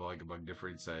for dialogue among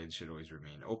different sides should always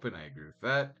remain open. I agree with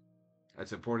that.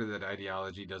 It's important that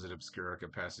ideology doesn't obscure our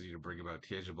capacity to bring about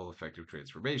tangible, effective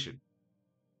transformation.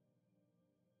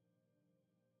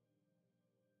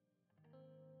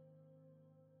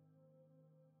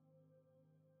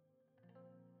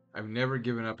 I've never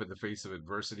given up in the face of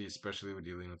adversity, especially when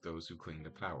dealing with those who cling to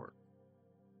power.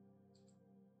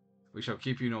 We shall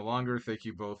keep you no longer. Thank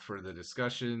you both for the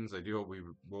discussions. I do hope we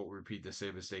won't repeat the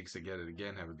same mistakes again and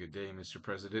again. Have a good day, Mr.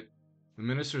 President. The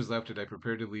ministers left and I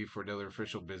prepared to leave for another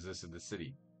official business in the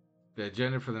city. The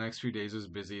agenda for the next few days was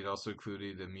busy. It also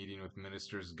included a meeting with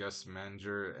ministers Gus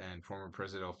Manger and former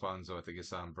President Alfonso at the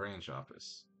Gasom branch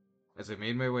office. As I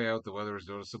made my way out, the weather was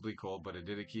noticeably cold, but it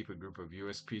didn't keep a group of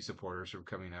USP supporters from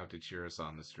coming out to cheer us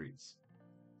on the streets.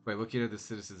 By looking at the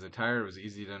citizens' attire, it was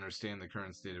easy to understand the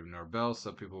current state of Norbel.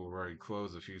 Some people were wearing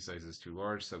clothes a few sizes too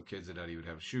large, some kids did not even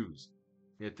have shoes.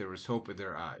 Yet there was hope in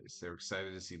their eyes. They were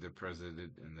excited to see their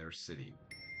president in their city.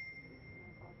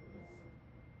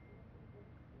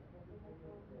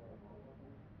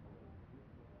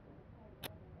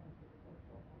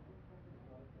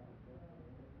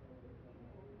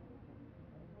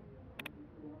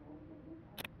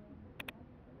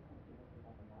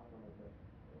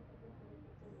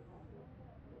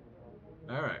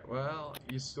 Alright, well,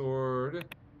 you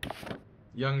stored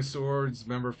Young Sword's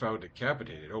member found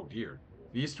decapitated. Oh dear.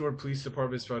 The Eastward Police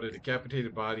Department found a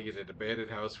decapitated body in an abandoned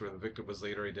house where the victim was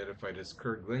later identified as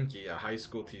Kurt Glinke, a high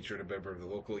school teacher and a member of the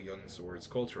local Young Swords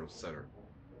Cultural Center.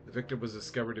 The victim was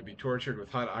discovered to be tortured with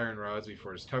hot iron rods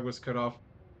before his tongue was cut off.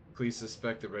 Police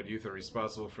suspect the Red Youth are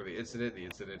responsible for the incident. The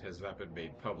incident has not been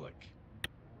made public.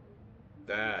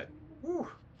 That, whew,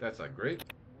 that's not great.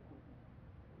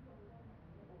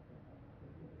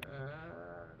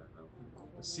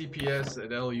 CPS and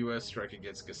LUS strike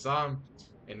against Gassam.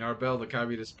 In Narbel, the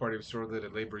Communist Party of Sordland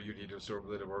and Labor Union of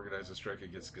Sordland have organized a strike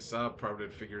against Gassam.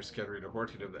 Prominent figures Katerina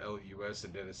Horton of the LUS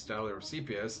and Dennis Staller of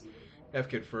CPS have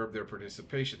confirmed their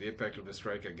participation. The impact of the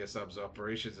strike on Gassam's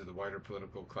operations and the wider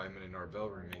political climate in Narbel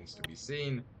remains to be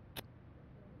seen.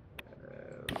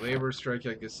 Labor strike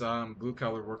at Gassam.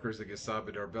 Blue-collar workers at Gassam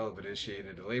and Narbel have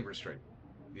initiated a labor strike.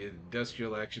 The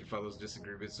industrial action follows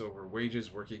disagreements over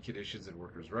wages, working conditions, and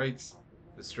workers' rights.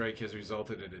 The strike has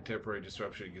resulted in a temporary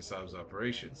disruption in Gassam's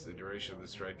operations. The duration of the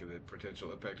strike and the potential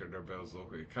impact on Narbel's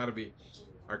local economy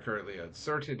are currently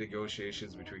uncertain.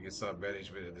 Negotiations between Gassam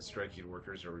management and the striking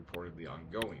workers are reportedly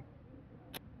ongoing.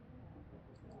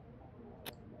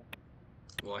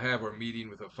 We'll have our meeting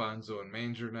with Alfonso and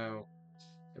Manger now.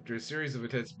 After a series of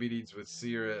intense meetings with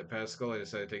Sierra and Pascal, I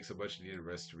decided to take some much needed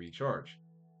rest to recharge.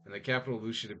 In the capital,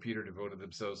 Lucian and Peter devoted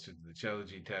themselves to the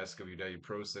challenging task of uniting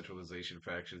pro-centralization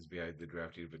factions behind the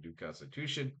drafting of a new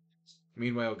constitution.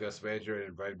 Meanwhile, Gus Manger had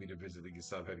invited me to visit the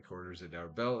Gestapo headquarters in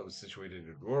Narbel. It was situated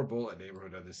in Rorbel, a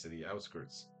neighborhood on the city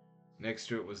outskirts. Next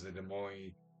to it was the Des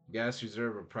Moines Gas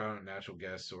Reserve, a prominent natural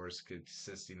gas source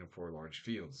consisting of 4 large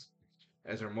fields.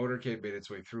 As our motorcade made its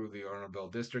way through the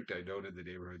Arnabel district, I noted the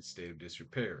neighborhood's state of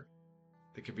disrepair.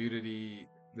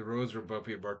 The roads were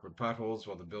bumpy and marked with potholes,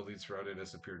 while the buildings surrounding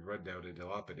us appeared run down and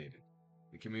dilapidated.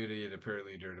 The community had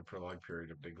apparently endured a prolonged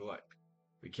period of neglect.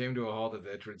 We came to a halt at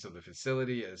the entrance of the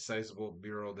facility. A sizable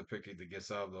mural depicting the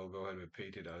Gassam logo had been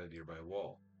painted on a nearby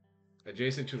wall.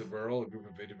 Adjacent to the mural, a group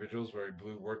of individuals wearing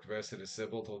blue work vests had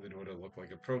assembled, holding what looked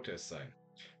like a protest sign.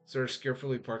 Serge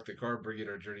carefully parked the car, bringing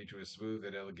our journey to a smooth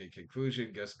and elegant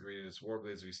conclusion. Gus greeted us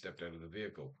warmly as we stepped out of the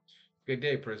vehicle. Good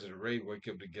day, President Rayne.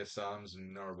 Welcome to Gassam's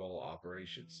Narwhal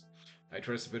operations. I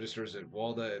trust the ministers at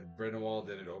Walda and Brennewald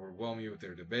didn't overwhelm you with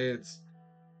their demands.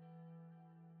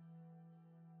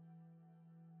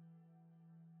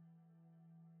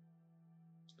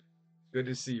 Good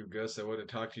to see you, Gus. I want to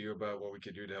talk to you about what we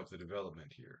can do to help the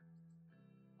development here.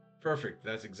 Perfect.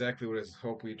 That's exactly what I was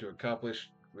hoping to accomplish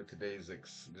with today's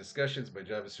discussions. My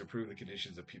job is to improve the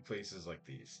conditions of places like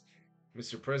these.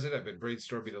 Mr. President, I've been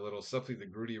brainstorming a little something the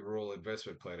Gruny Rural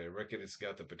Investment Plan. I reckon it's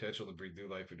got the potential to breathe new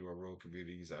life into our rural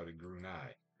communities out in Grunai.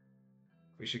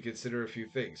 We should consider a few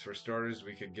things. For starters,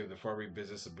 we could give the farming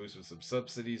business a boost with some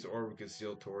subsidies, or we could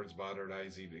steal towards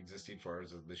modernizing existing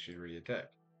farms with machinery and tech.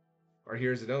 Or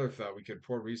here's another thought: we could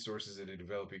pour resources into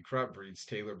developing crop breeds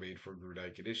tailor-made for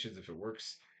Grunai conditions. If it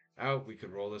works out, we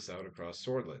could roll this out across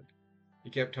Sordland. He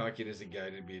kept talking as he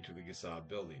guided me into the Gassab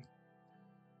building.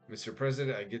 Mr.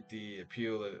 President, I get the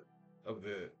appeal of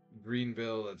the green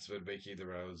bill that's been making the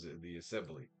rounds in the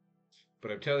assembly.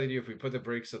 But I'm telling you, if we put the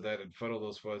brakes on that and funnel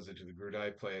those funds into the Grunai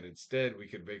plan instead, we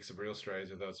could make some real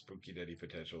strides without spooking any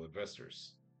potential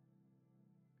investors.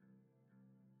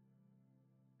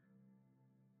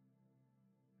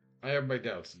 I have my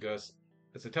doubts, Gus.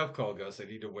 It's a tough call, Gus. I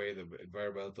need to weigh the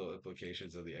environmental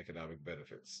implications of the economic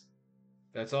benefits.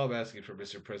 That's all I'm asking for,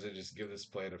 Mr. President. Just give this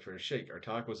plan a fair shake. Our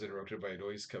talk was interrupted by a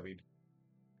noise coming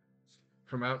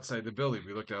from outside the building.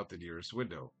 We looked out the nearest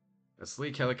window. A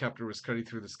sleek helicopter was cutting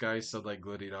through the sky, sunlight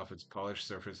glinting off its polished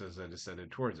surface as it descended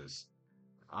towards us.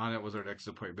 On it was our next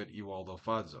appointment, Ewald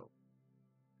Alfonso.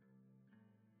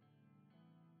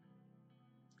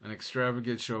 An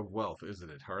extravagant show of wealth, isn't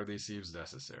it? Hardly seems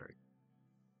necessary.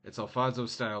 It's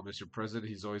Alfonso's style, Mr. President.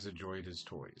 He's always enjoyed his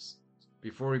toys.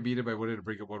 Before we meet him, I wanted to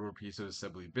bring up one more piece of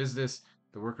assembly business.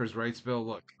 The workers' rights bill.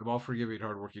 Look, I'm all for giving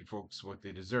hardworking folks what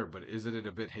they deserve, but isn't it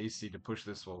a bit hasty to push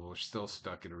this while we're still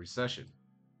stuck in a recession?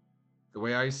 The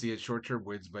way I see it, short-term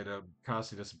wins might end up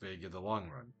costing us big in the long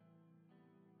run.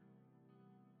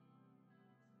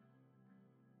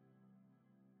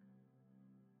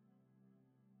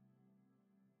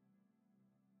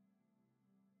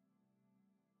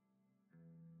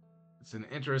 It's an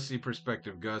interesting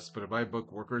perspective, Gus, but in my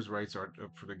book, workers' rights aren't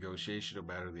up for negotiation no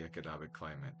matter the economic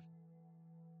climate.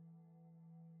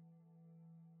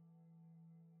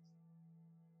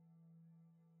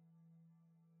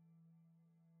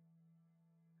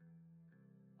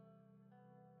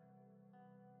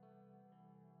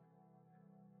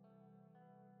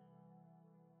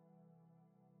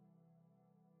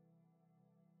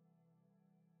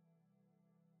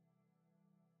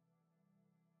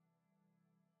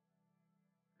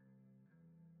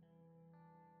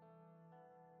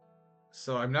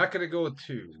 So I'm not going to go with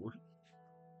two.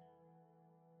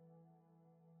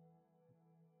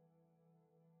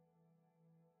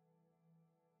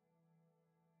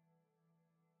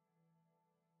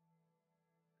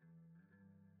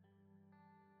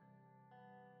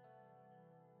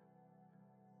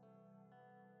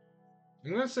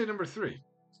 I'm going to say number three.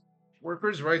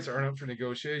 Workers' rights aren't up for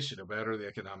negotiation no matter the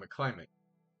economic climate.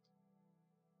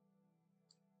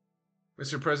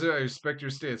 Mr. President, I respect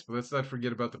your stance, but let's not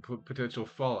forget about the potential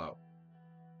fallout.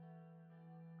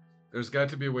 There's got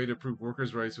to be a way to improve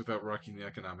workers' rights without rocking the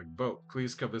economic boat.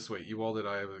 Please come this way. Ewald and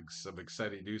I have some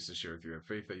exciting news to share with you. I have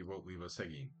faith that you won't leave us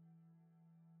hanging.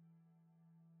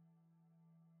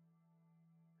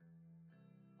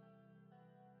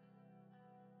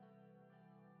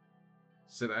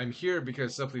 Said, I'm here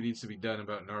because something needs to be done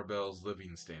about Narbel's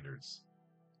living standards.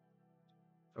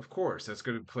 Of course, that's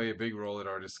going to play a big role in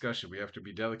our discussion. We have to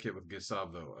be delicate with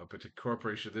Gasom, though. A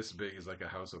corporation this big is like a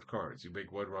house of cards. You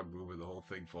make one wrong move and the whole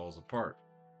thing falls apart.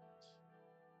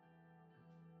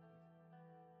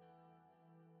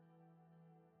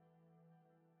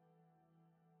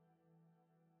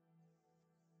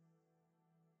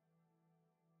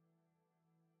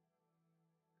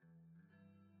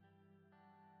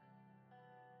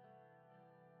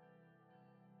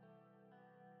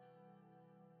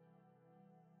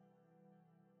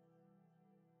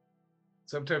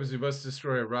 Sometimes we must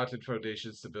destroy our rotten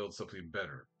foundations to build something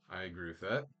better. I agree with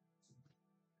that.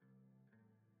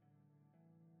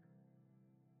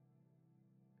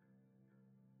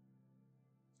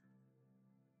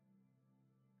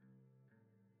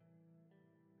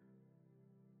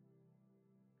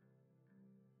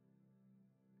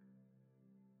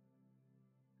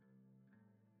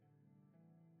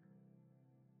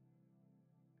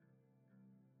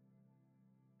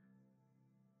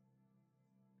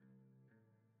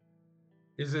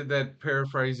 Isn't that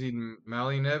paraphrasing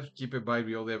Malinev? Keep in mind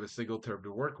we only have a single term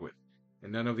to work with,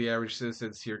 and none of the average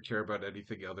citizens here care about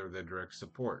anything other than direct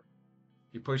support.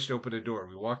 He pushed open a door.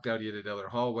 We walked out yet another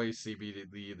hallway,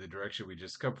 seemingly in the direction we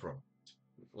just come from.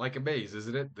 Like a maze,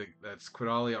 isn't it? That's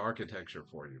Quinalia architecture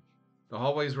for you. The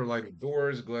hallways were lined with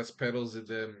doors, glass panels in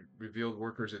them revealed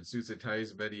workers in suits and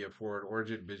ties, many of foreign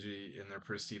origin, busy in their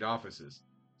pristine offices.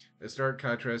 A stark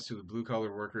contrast to the blue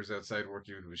collar workers outside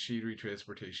working with machinery,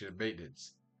 transportation, and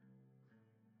maintenance.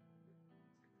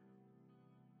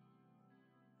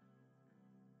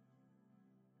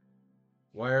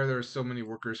 Why are there so many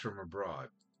workers from abroad?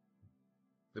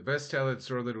 The best talent in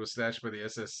Sordland was snatched by the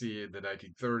SSC in the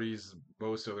 1930s.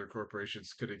 Most other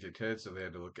corporations couldn't contend, so they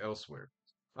had to look elsewhere.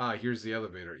 Ah, here's the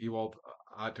elevator. Ewald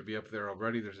ought to be up there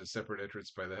already. There's a separate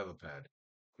entrance by the helipad.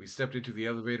 We stepped into the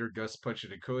elevator, Gus punched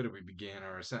in a code, and we began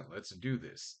our ascent. Let's do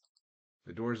this.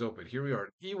 The doors open. Here we are.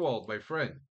 Ewald, my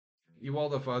friend.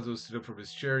 Ewald Alfonso stood up from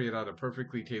his chair. He had on a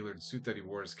perfectly tailored suit that he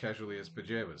wore as casually as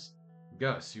pajamas.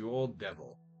 Gus, you old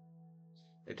devil.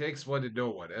 It takes one to know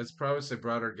one. As promised, I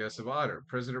brought our guest of honor,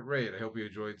 President Rayne. I hope you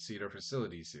enjoyed seeing our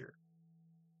facilities here.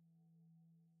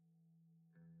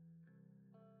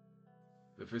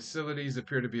 The facilities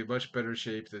appear to be in much better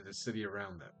shape than the city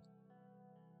around them.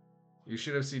 You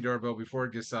should have seen Darbell before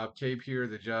Gasom came here.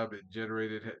 The jobs it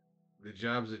generated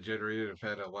have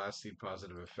had a lasting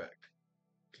positive effect.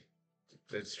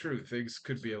 That's true. Things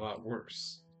could be a lot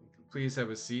worse. Please have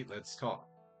a seat. Let's talk.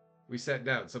 We sat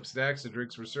down. Some snacks and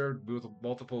drinks were served.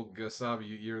 Multiple Gasom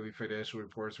yearly financial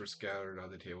reports were scattered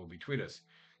on the table between us.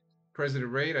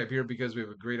 President Rayne, I'm here because we have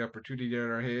a great opportunity on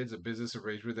our hands, a business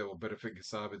arrangement that will benefit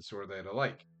Gasom and Sordland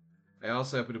alike. I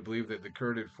also happen to believe that the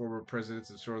current and former presidents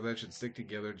of Sordland should stick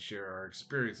together and share our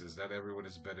experiences. Not everyone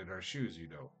has been in our shoes, you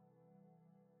know.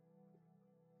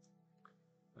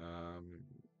 Um,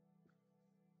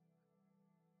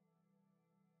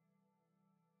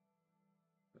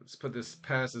 let's put this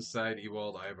past aside,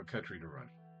 Ewald. I have a country to run.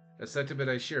 A sentiment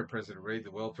I share, President Ray.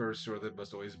 The welfare of Sordland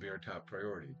must always be our top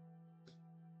priority.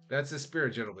 That's the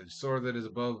spirit, gentlemen. Sordland is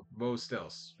above most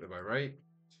else. Am I right?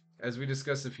 As we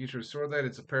discuss the future of Sordland,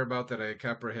 it's paramount that I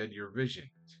comprehend your vision.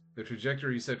 The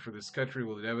trajectory you set for this country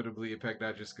will inevitably impact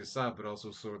not just Gassab, but also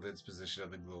Sordland's position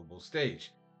on the global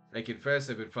stage. I confess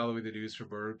I've been following the news from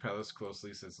Bird Palace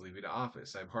closely since leaving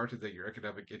office. I'm heartened that your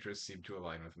economic interests seem to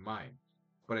align with mine.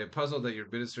 But I am puzzled that your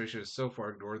administration has so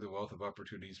far ignored the wealth of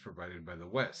opportunities provided by the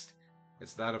West.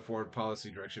 It's not a foreign policy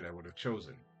direction I would have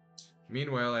chosen.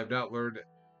 Meanwhile, I've not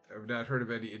heard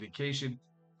of any indication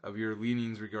of your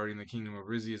leanings regarding the Kingdom of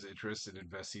Rizia's interest in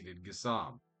investing in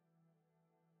Gassam.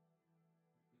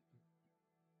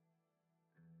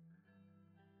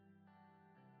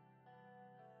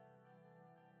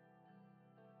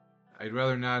 I'd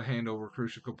rather not hand over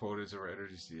crucial components of our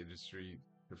energy industry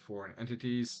to foreign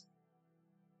entities.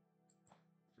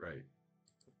 Right.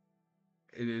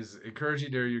 It is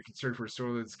encouraging to hear your concern for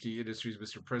Sorland's key industries,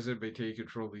 Mr. President. Maintaining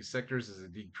control of these sectors is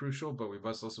indeed crucial, but we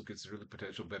must also consider the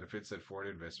potential benefits that foreign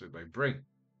investment might bring.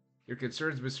 Your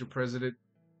concerns, Mr. President,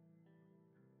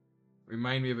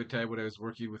 remind me of a time when I was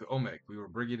working with OMEC. We were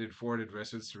bringing in foreign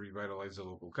investments to revitalize the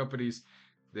local companies.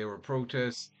 There were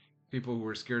protests, people who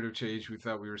were scared of change who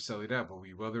thought we were selling out, but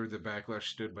we weathered the backlash,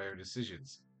 stood by our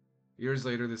decisions. Years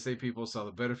later, the same people saw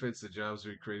the benefits, the jobs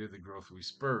we created, the growth we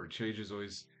spurred. Change is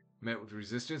always met with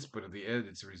resistance, but in the end,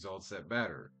 it's the results that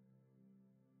matter.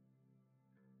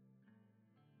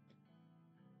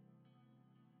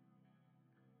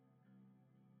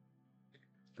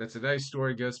 That's a nice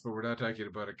story, Gus, but we're not talking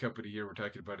about a company here. We're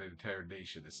talking about an entire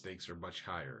nation. The stakes are much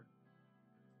higher.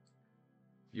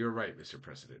 You're right, Mr.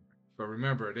 President. But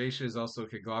remember, a nation is also a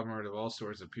conglomerate of all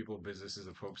sorts of people, businesses,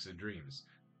 of hopes and dreams.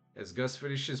 As Gus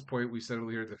finished his point, we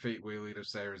suddenly heard the faint wailing of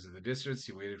sirens in the distance.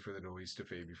 He waited for the noise to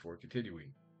fade before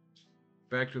continuing.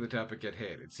 Back to the topic at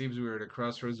hand. It seems we are at a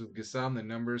crossroads with Gassam. The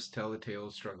numbers tell a tale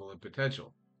of struggle and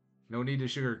potential. No need to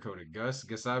sugarcoat it, Gus.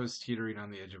 Gassam is teetering on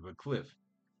the edge of a cliff.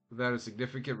 Without a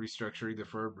significant restructuring, the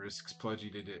firm risks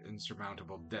plunging into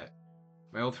insurmountable debt.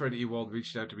 My old friend Ewald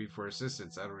reached out to me for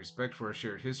assistance. Out of respect for our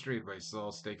shared history and my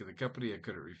small stake in the company, I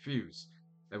couldn't refuse.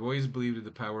 I've always believed in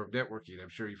the power of networking. I'm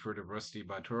sure you've heard of Rusty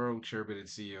Montoro, chairman and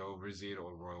CEO of Rizian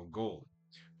or Royal Gold.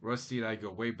 Rusty and I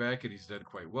go way back, and he's done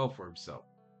quite well for himself.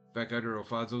 Back under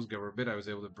Alfonso's government, I was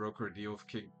able to broker a deal with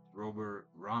King Robert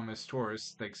Ramos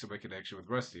Torres thanks to my connection with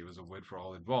Rusty. It was a win for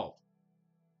all involved.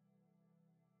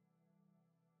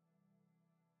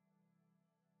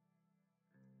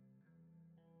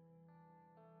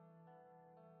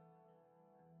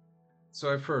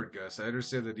 So I've heard, Gus. I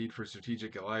understand the need for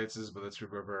strategic alliances, but let's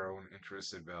remember our own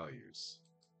interests and values.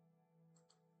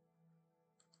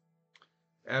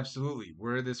 Absolutely.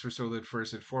 We're in this for Solid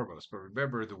first and foremost, but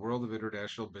remember, the world of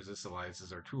international business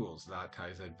alliances are tools, not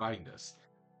ties that bind us.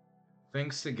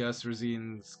 Thanks to Gus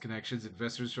Razine's connections,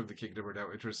 investors from the kingdom are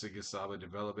now interested in Gasaba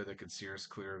development that could steer us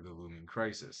clear of the looming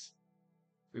crisis.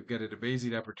 We've got an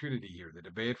amazing opportunity here. The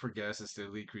demand for gas is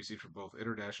steadily increasing from both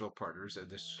international partners and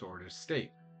the Swordist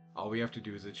state. All we have to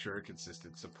do is ensure a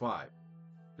consistent supply.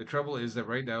 The trouble is that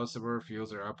right now some of our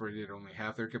fields are operating at only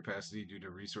half their capacity due to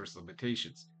resource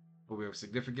limitations, but we have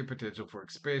significant potential for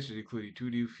expansion, including two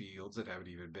new fields that haven't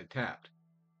even been tapped.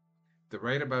 The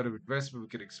right amount of investment, we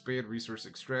can expand resource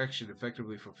extraction,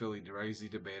 effectively fulfilling rising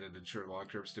demand and ensure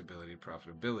long-term stability and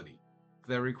profitability.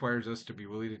 That requires us to be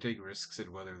willing to take risks and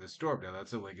weather the storm. Now,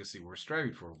 that's a legacy we're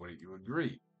striving for. Wouldn't you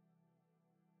agree?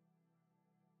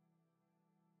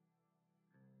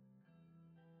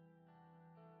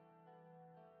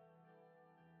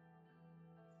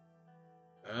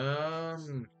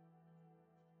 Um,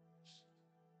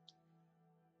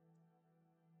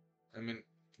 I mean,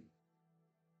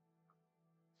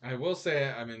 I will say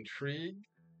I'm intrigued.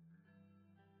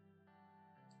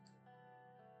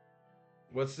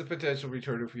 What's the potential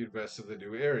return if we invest in the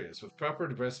new areas? With proper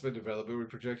investment development, we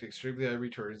project extremely high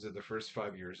returns in the first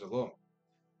 5 years alone.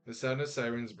 The sound of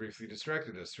sirens briefly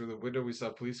distracted us. Through the window, we saw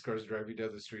police cars driving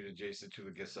down the street adjacent to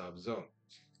the Gassab zone.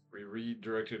 We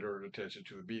redirected our attention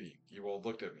to the meeting. You all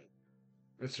looked at me.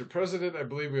 Mr. President, I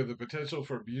believe we have the potential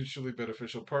for a mutually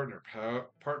beneficial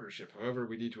partnership. However,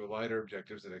 we need to align our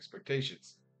objectives and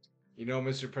expectations. You know,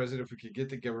 Mr. President, if we could get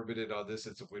the government in on this,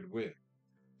 it's a win-win.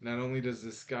 Not only does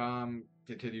the SCOM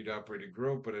continue to operate and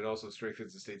grow, but it also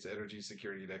strengthens the state's energy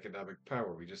security and economic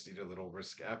power. We just need a little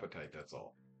risk appetite, that's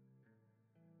all.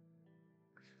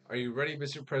 Are you ready,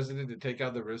 Mr. President, to take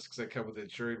on the risks that come with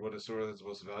ensuring one of Sordland's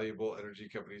most valuable energy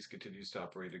companies continues to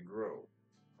operate and grow?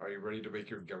 Are you ready to make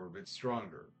your government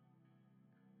stronger?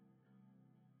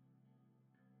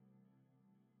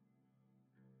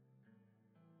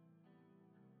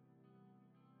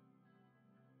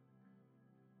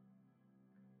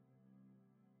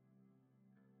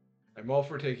 I'm all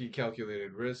for taking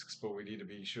calculated risks, but we need to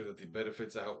be sure that the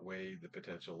benefits outweigh the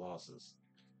potential losses.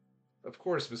 Of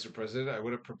course, Mr. President, I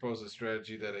would have proposed a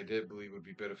strategy that I did believe would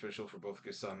be beneficial for both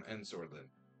Gasom and Sordland.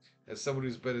 As someone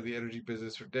who's been in the energy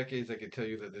business for decades, I can tell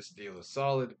you that this deal is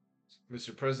solid.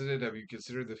 Mr. President, have you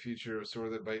considered the future of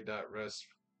Sordland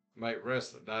might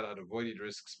rest not on avoiding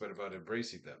risks, but about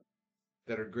embracing them?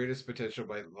 That our greatest potential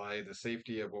might lie in the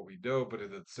safety of what we know, but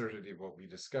in the certainty of what we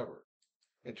discover.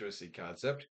 Interesting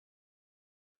concept.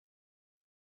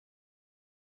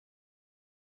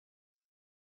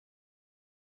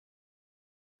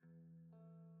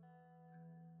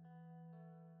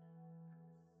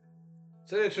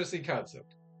 It's an interesting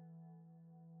concept.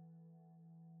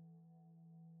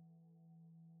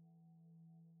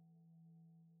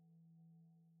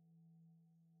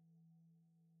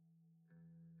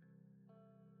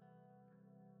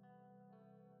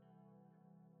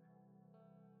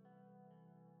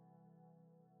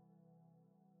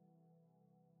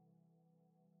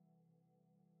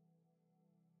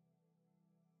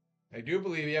 I do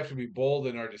believe we have to be bold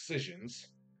in our decisions.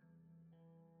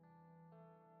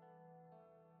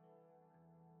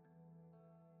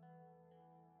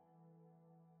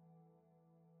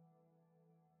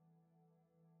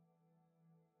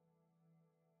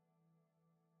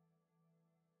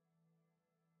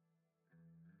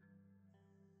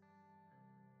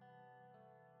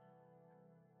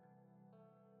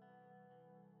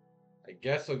 I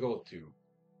guess I'll go with two.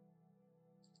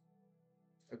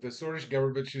 If the Swedish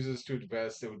government chooses to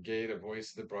invest, it would gain a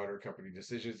voice in the broader company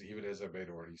decisions, even as a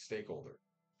minority stakeholder.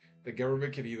 The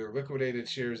government can either liquidate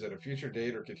its shares at a future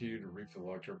date or continue to reap the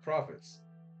long term profits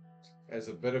as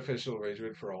a beneficial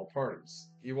arrangement for all parties.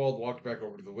 Ewald walked back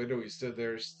over to the window. He stood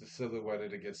there,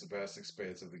 silhouetted against the vast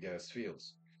expanse of the gas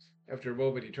fields. After a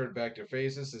moment, he turned back to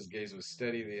face us. His gaze was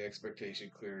steady, the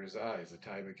expectation clear in his eyes. The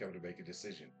time had come to make a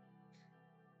decision.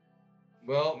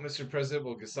 Well, Mr. President,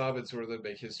 will Gassab and Sordland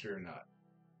make history or not?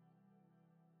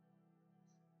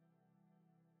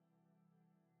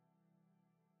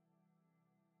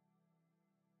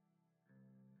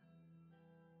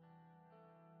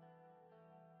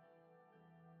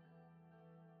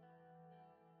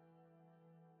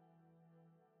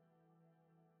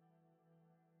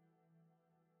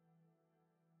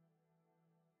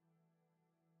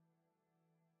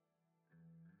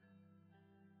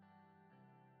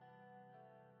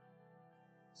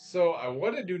 So I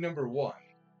want to do number one,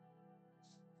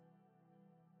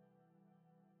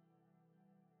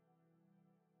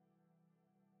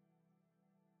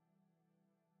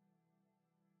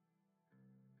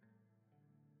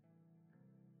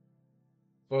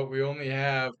 but we only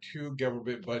have two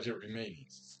government budget remaining.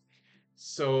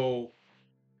 So,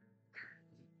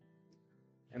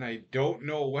 and I don't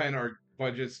know when our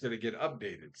budget's going to get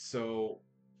updated. So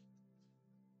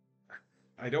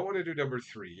I don't want to do number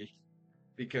three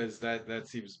because that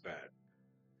seems bad,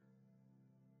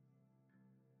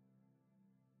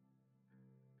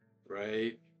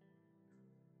 right?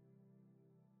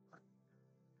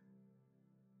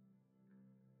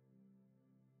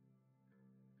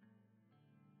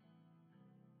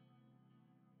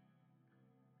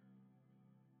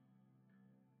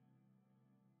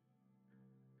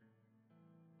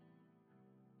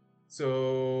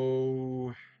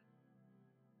 So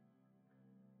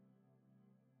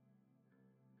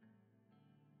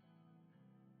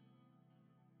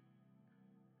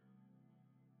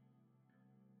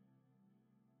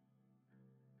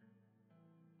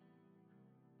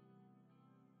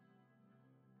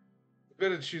I'm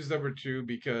going to choose number two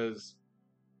because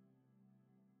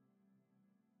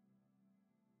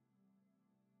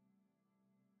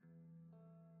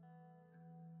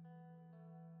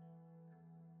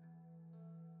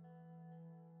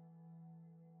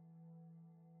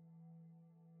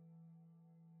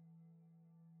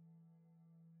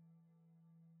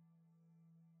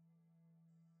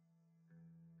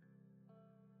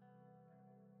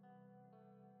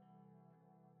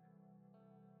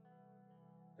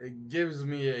it gives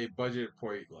me a budget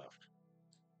point left.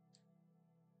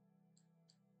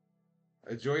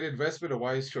 A joint investment, a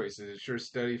wise choice, and ensures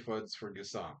steady funds for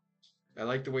Gassam. I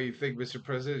like the way you think, Mr.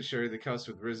 President. Sharing the cost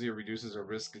with Rizia reduces our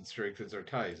risk and strengthens our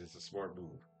ties. It's a smart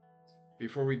move.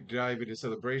 Before we dive into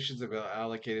celebrations, I've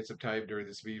allocated some time during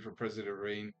this meeting for President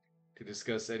Rayne to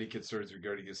discuss any concerns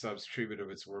regarding Gassam's treatment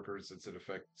of its workers and its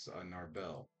effects on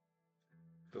Narbel.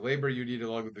 The labor union,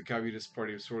 along with the Communist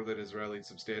Party of Sordland, has rallied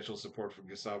substantial support from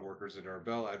Gasom workers in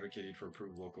Narbel, advocating for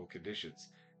improved local conditions.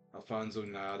 Alfonso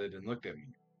nodded and looked at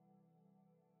me.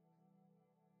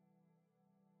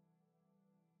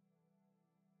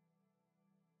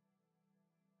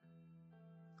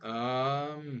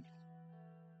 Um,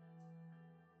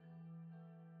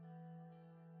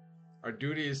 our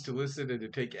duty is to listen and to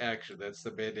take action. That's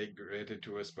the mandate granted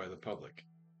to us by the public.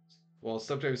 While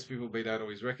sometimes people may not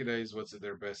always recognize what's in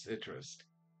their best interest.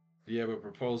 Do you have a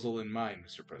proposal in mind,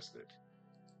 Mr. President?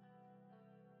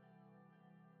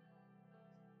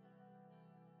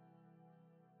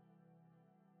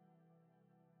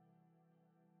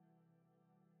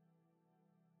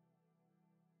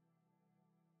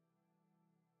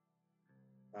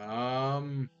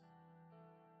 Um,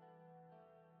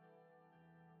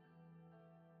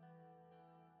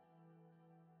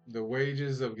 the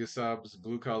wages of Gasab's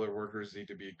blue collar workers need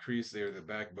to be increased. They are the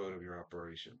backbone of your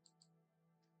operation.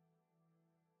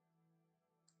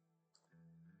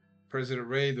 President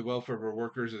Ray, the welfare of our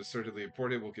workers is certainly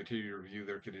important. We'll continue to review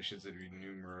their conditions and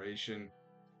remuneration.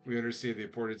 We understand the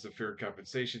importance of fair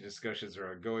compensation. Discussions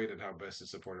are ongoing on how best to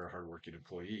support our hardworking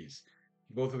employees.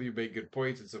 Both of you make good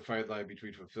points. It's a fine line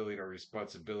between fulfilling our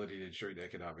responsibility and ensuring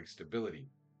economic stability.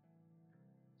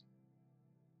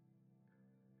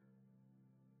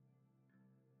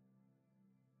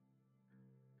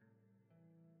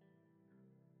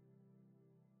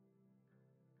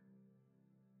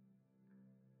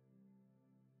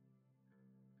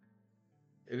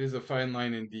 It is a fine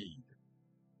line indeed,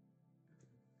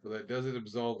 but that doesn't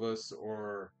absolve us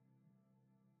or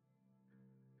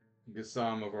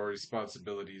Gassam of our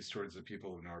responsibilities towards the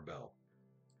people of Narbel.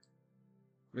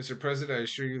 Mr. President, I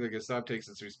assure you that Gassam takes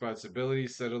its responsibility.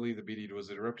 Suddenly, the meeting was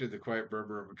interrupted. The quiet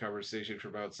murmur of a conversation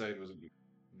from outside was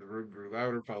the room grew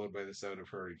louder, followed by the sound of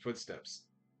hurried footsteps.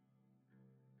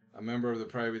 A member of the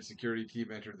private security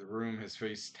team entered the room, his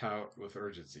face taut with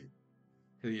urgency.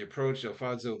 He approached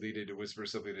Alfonso, leaning to whisper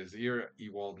something in his ear.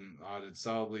 Ewald nodded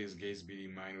solemnly, his gaze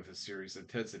meeting mine with a serious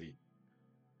intensity.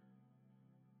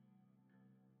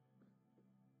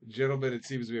 Gentlemen, it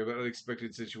seems we have an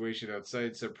unexpected situation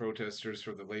outside. Some protesters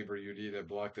from the labor union have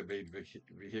blocked the main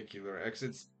vehicular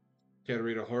exits.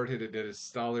 Katerina Horton and Dennis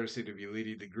Stoller seem to be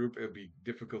leading the group. It would be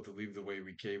difficult to leave the way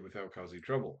we came without causing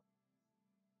trouble.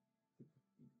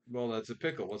 Well, that's a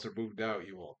pickle. Once we're moved out,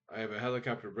 you will. I have a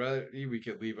helicopter ready. We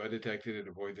can leave undetected and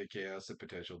avoid the chaos and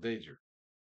potential danger.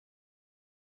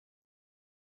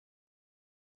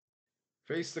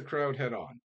 Face the crowd head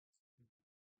on.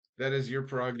 That is your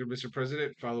prerogative, Mr.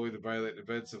 President. Following the violent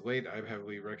events of late, I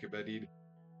heavily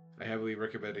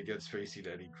recommend against facing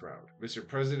any crowd. Mr.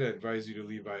 President, I advise you to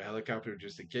leave by helicopter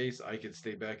just in case. I can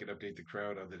stay back and update the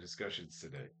crowd on the discussions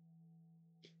today.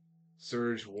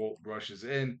 Serge Wolt rushes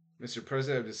in. Mr.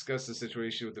 President, I've discussed the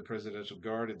situation with the Presidential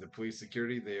Guard and the police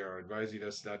security. They are advising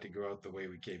us not to go out the way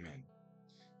we came in.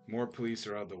 More police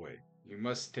are on the way. You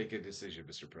must take a decision,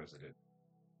 Mr. President.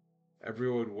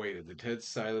 Everyone waited. The tense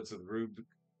silence of the room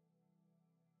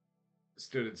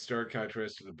stood in stark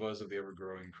contrast to the buzz of the ever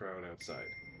growing crowd outside.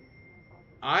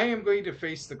 I am going to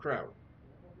face the crowd.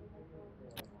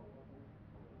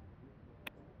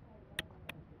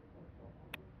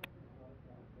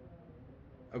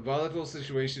 A volatile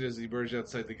situation has emerged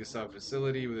outside the Gassam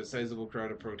facility, with a sizable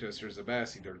crowd of protesters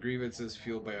amassing. Their grievances,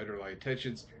 fueled by underlying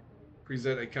tensions,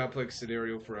 present a complex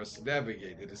scenario for us to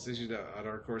navigate. The decision on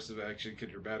our course of action can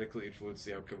dramatically influence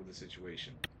the outcome of the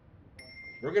situation.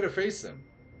 We're going to face them,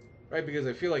 right? Because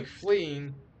I feel like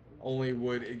fleeing only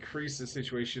would increase the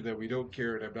situation that we don't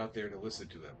care and I'm not there to listen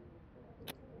to them.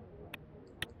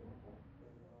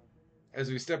 As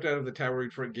we stepped out of the towering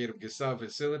front gate of Gassam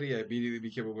facility, I immediately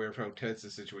became aware of how tense the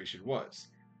situation was.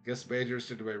 Gus Badger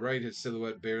stood to my right, his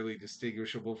silhouette barely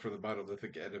distinguishable from the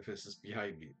monolithic edifices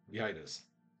behind us.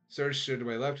 Serge stood to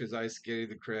my left, his eyes scanning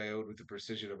the crowd with the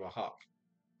precision of a hawk.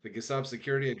 The Gassam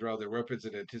security had drawn their weapons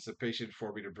in anticipation,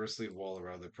 forming a bristling wall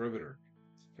around the perimeter.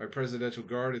 My presidential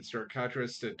guard, in stark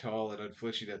contrast, stood tall and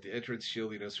unflinching at the entrance,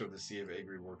 shielding us from the sea of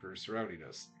angry workers surrounding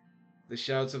us. The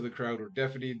shouts of the crowd were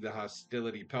deafening, the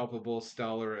hostility palpable.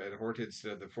 Stoller and Horton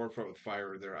stood at the forefront with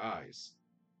fire in their eyes.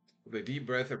 With a deep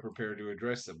breath, I prepared to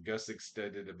address them. Gus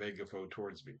extended a megaphone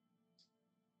towards me.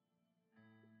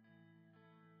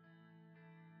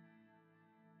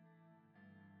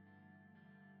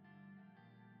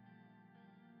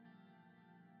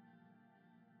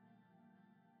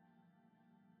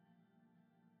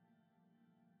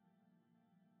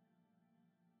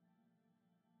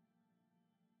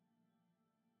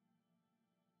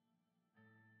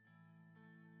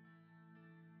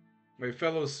 My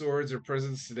fellow swords, our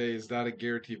presence today is not a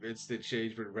guarantee of instant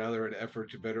change, but rather an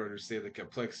effort to better understand the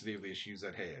complexity of the issues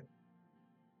at hand.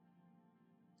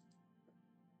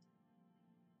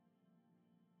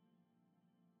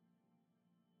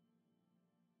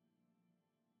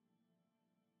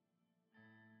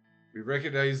 We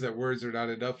recognize that words are not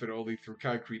enough, and only through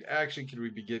concrete action can we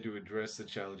begin to address the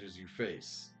challenges you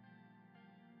face.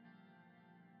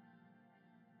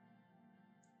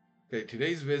 Okay,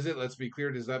 today's visit, let's be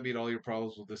clear, does not mean all your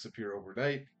problems will disappear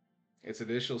overnight. It's an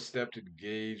initial step to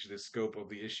gauge the scope of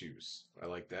the issues. I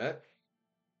like that.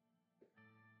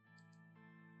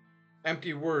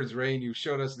 Empty words, Rain. You've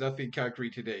shown us nothing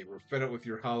concrete today. We're fed up with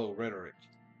your hollow rhetoric.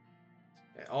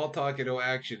 All talk and no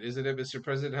action. Isn't it, Mr.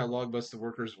 President? How long must the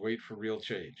workers wait for real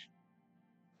change?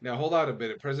 Now, hold on a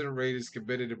minute. President Rayne is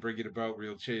committed to bringing about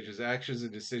real change. His actions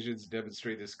and decisions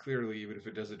demonstrate this clearly, even if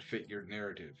it doesn't fit your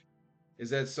narrative. Is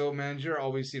that so, manager?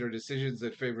 All we've seen are decisions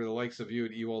that favor the likes of you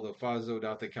and Ewald Alfonso,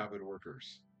 not the common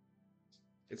workers.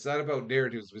 It's not about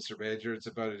narratives, Mr. Manager. It's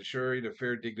about ensuring a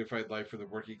fair, dignified life for the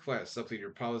working class, something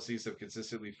your policies have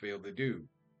consistently failed to do.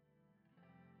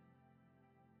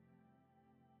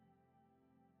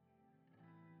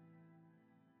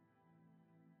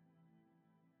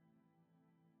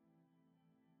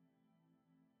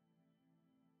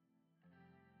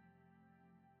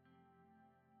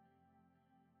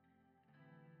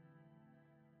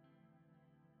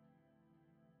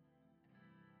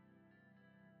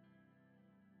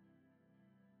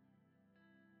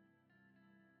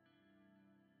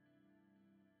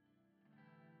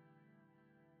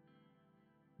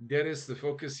 Dennis, the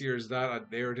focus here is not on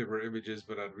narrative or images,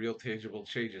 but on real, tangible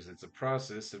changes. It's a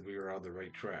process, and we are on the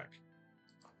right track.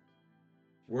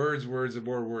 Words, words, and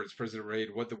more words, President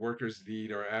Raid. What the workers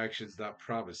need are actions, not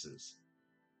promises.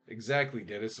 Exactly,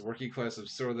 Dennis. The working class of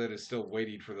Sordland is still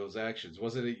waiting for those actions.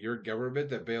 Wasn't it your government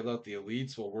that bailed out the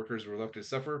elites while workers were left to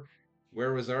suffer?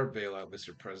 Where was our bailout,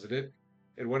 Mr. President?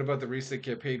 And what about the recent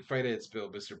campaign finance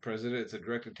bill, Mr. President? It's a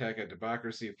direct attack on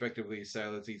democracy, effectively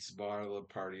silencing smaller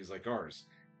parties like ours.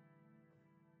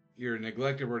 Your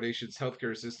neglect of our nation's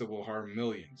healthcare system will harm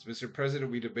millions. Mr. President,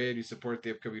 we demand you support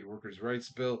the upcoming workers' rights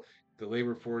bill. The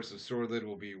labor force of Sordland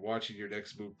will be watching your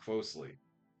next move closely.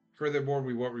 Furthermore,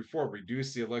 we want reform.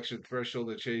 Reduce the election threshold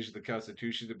and change the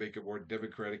Constitution to make a more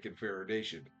democratic and fairer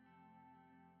nation.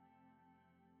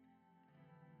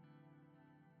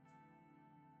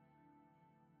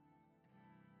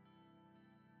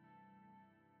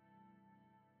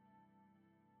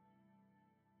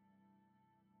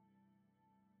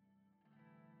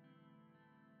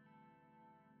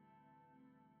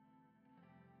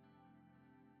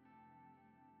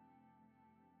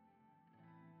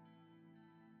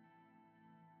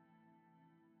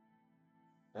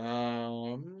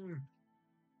 Um,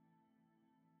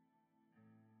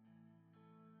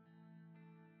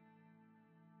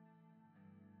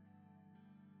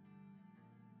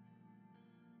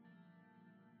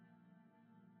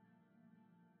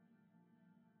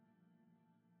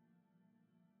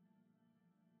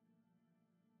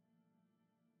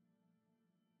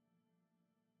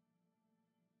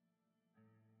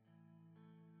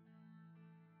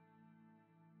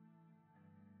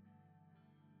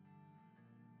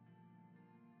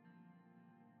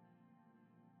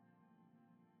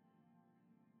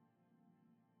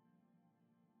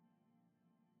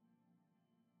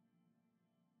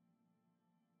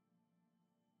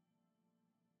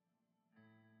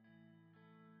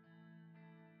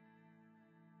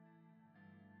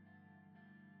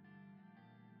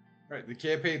 right. The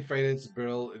campaign finance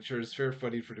bill ensures fair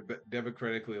funding for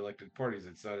democratically elected parties.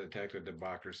 It's not an attack on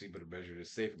democracy, but a measure to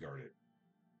safeguard it.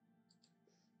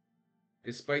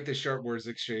 Despite the sharp words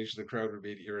exchanged, the crowd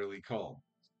remained eerily calm.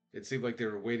 It seemed like they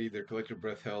were waiting, their collective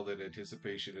breath held in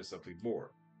anticipation of something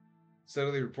more.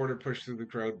 Suddenly, a reporter pushed through the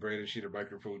crowd, brandishing a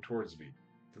microphone towards me.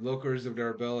 The locals of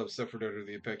Narbel have suffered under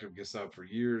the impact of Gasom for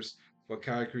years. What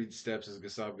concrete steps is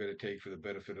Gasom going to take for the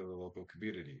benefit of the local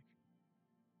community?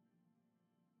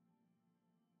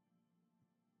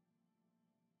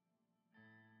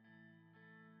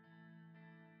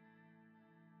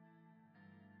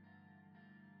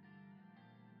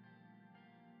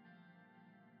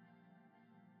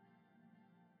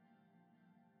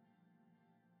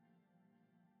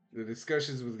 The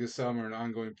discussions with Gassam are an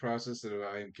ongoing process, and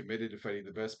I am committed to finding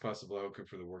the best possible outcome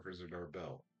for the workers of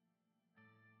Narbel.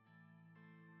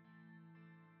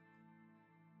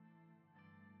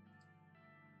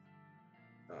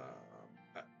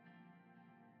 Uh,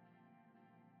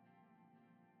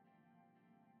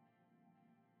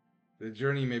 the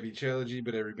journey may be challenging,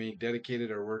 but I remain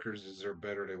dedicated. Our workers deserve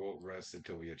better, and I won't rest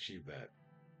until we achieve that.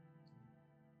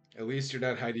 At least you're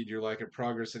not hiding your lack of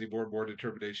progress anymore. More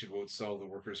determination won't solve the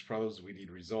workers' problems. We need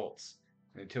results.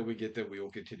 And until we get them, we will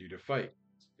continue to fight.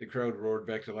 The crowd roared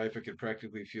back to life. I could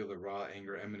practically feel the raw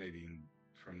anger emanating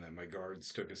from them. My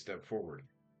guards took a step forward.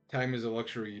 Time is a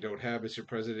luxury you don't have, Mr.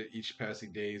 President. Each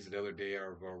passing day is another day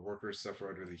our workers suffer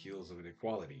under the heels of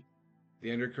inequality.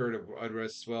 The undercurrent of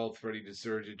unrest swelled, threatening to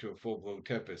surge into a full-blown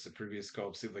tempest. The previous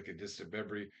calm seemed like a distant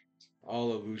memory,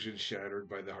 all illusions shattered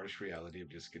by the harsh reality of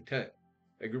discontent.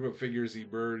 A group of figures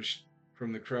emerged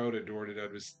from the crowd adorned in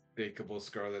unmistakable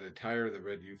scarlet attire. The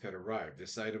red youth had arrived. The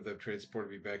sight of them transported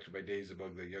me back to my days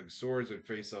among the young swords when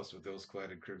face-offs with those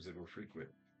clad in crimson were frequent.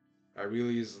 I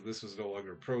realized this was no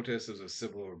longer a protest, it was a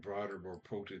symbol of a broader, more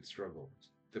potent struggle.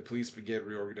 The police began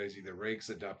reorganizing their ranks,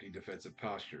 adopting defensive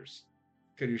postures.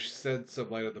 Could you shed some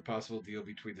light on the possible deal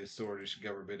between the Swordish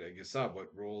government and Gasom?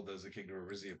 What role does the Kingdom of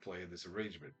Rizia play in this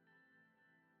arrangement?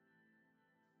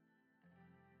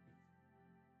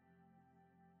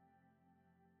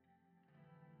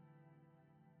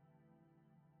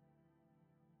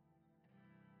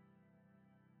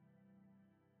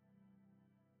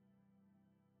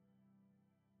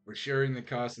 We're sharing the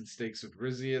costs and stakes with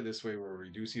Rizia. This way, we're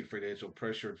reducing financial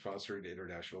pressure and fostering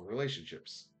international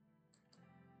relationships.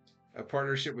 A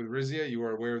partnership with Rizia, you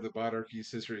are aware of the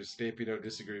monarchy's history of stamping out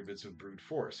disagreements with brute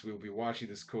force. We will be watching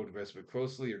this co-investment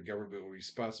closely. Your government will be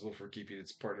responsible for keeping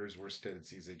its partners' worst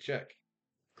tendencies in check.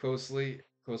 Close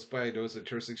by, I noticed a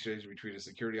terse exchange between a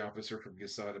security officer from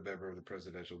Gassan and a member of the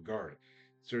Presidential Guard.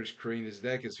 Serge craned his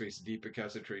neck, his face deep in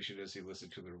concentration as he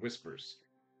listened to their whispers.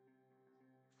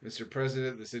 Mr.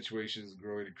 President, the situation is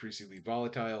growing increasingly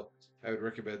volatile. I would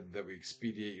recommend that we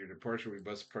expedite your departure. We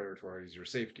must prioritize your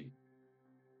safety.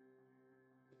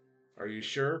 Are you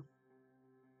sure?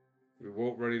 We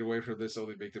won't running away from this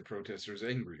only make the protesters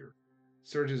angrier.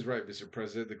 Serge is right, Mr.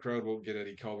 President. The crowd won't get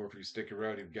any calmer if you stick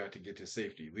around. You've got to get to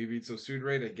safety. Leaving so soon,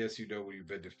 Rayne? I guess you know when you've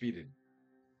been defeated.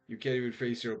 You can't even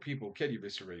face your own people, can you,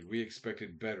 Mr. Rayne? We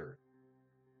expected better.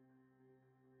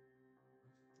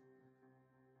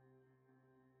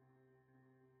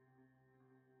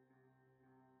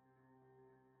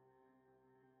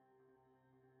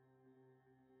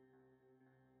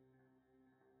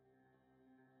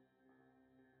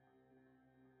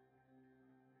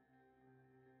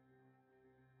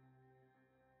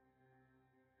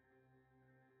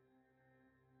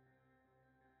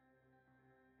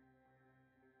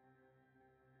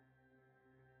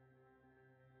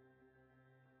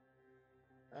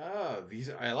 Ah, these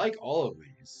I like all of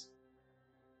these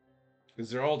because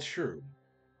they're all true.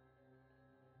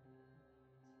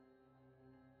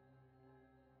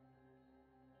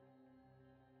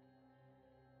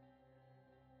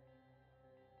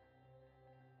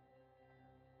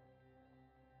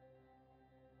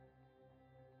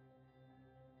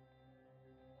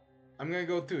 I'm going to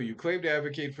go through. You claim to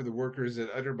advocate for the workers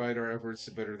that undermine our efforts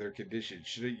to better their conditions.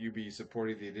 Shouldn't you be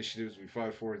supporting the initiatives we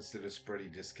fought for instead of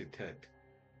spreading discontent?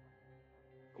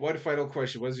 One final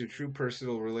question. What is your true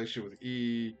personal relationship with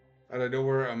E? Out of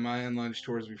nowhere, a man lunged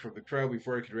towards me from the crowd.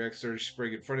 Before I could react, Surge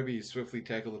sprang in front of me. He swiftly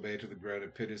tackled the man to the ground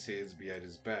and pinned his hands behind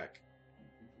his back.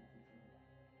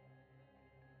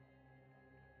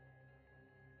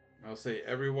 I'll say,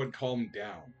 everyone calm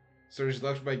down. Surge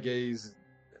left my gaze,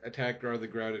 attacked her on the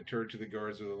ground, and turned to the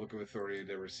guards with a look of authority I'd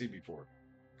never seen before.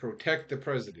 Protect the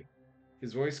president.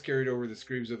 His voice carried over the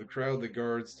screams of the crowd. The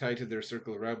guards tightened their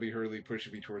circle around me, hurriedly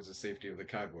pushing me towards the safety of the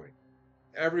convoy.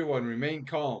 Everyone remain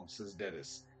calm, says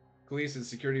Dennis. Police and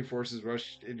security forces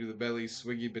rushed into the melee,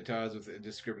 swinging batons with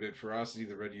indiscriminate ferocity.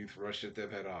 The red youth rushed at them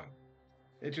head on.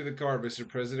 Into the car, Mr.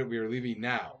 President. We are leaving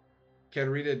now.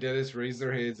 Katerina and Dennis raised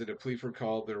their hands in a plea for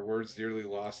calm, their words nearly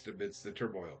lost amidst the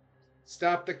turmoil.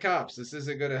 Stop the cops. This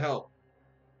isn't going to help.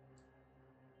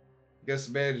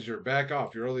 Guest manager, back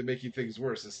off. You're only making things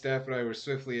worse. The staff and I were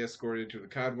swiftly escorted into the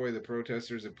convoy. The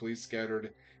protesters and police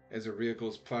scattered as their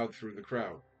vehicles plowed through the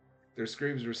crowd. Their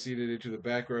screams receded into the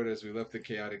background as we left the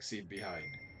chaotic scene behind.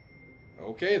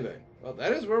 Okay, then. Well,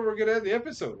 that is where we're going to end the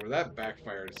episode, where that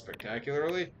backfired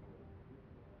spectacularly.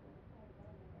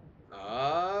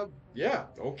 Yeah,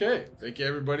 okay. Thank you,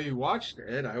 everybody who watched,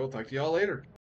 and I will talk to y'all later.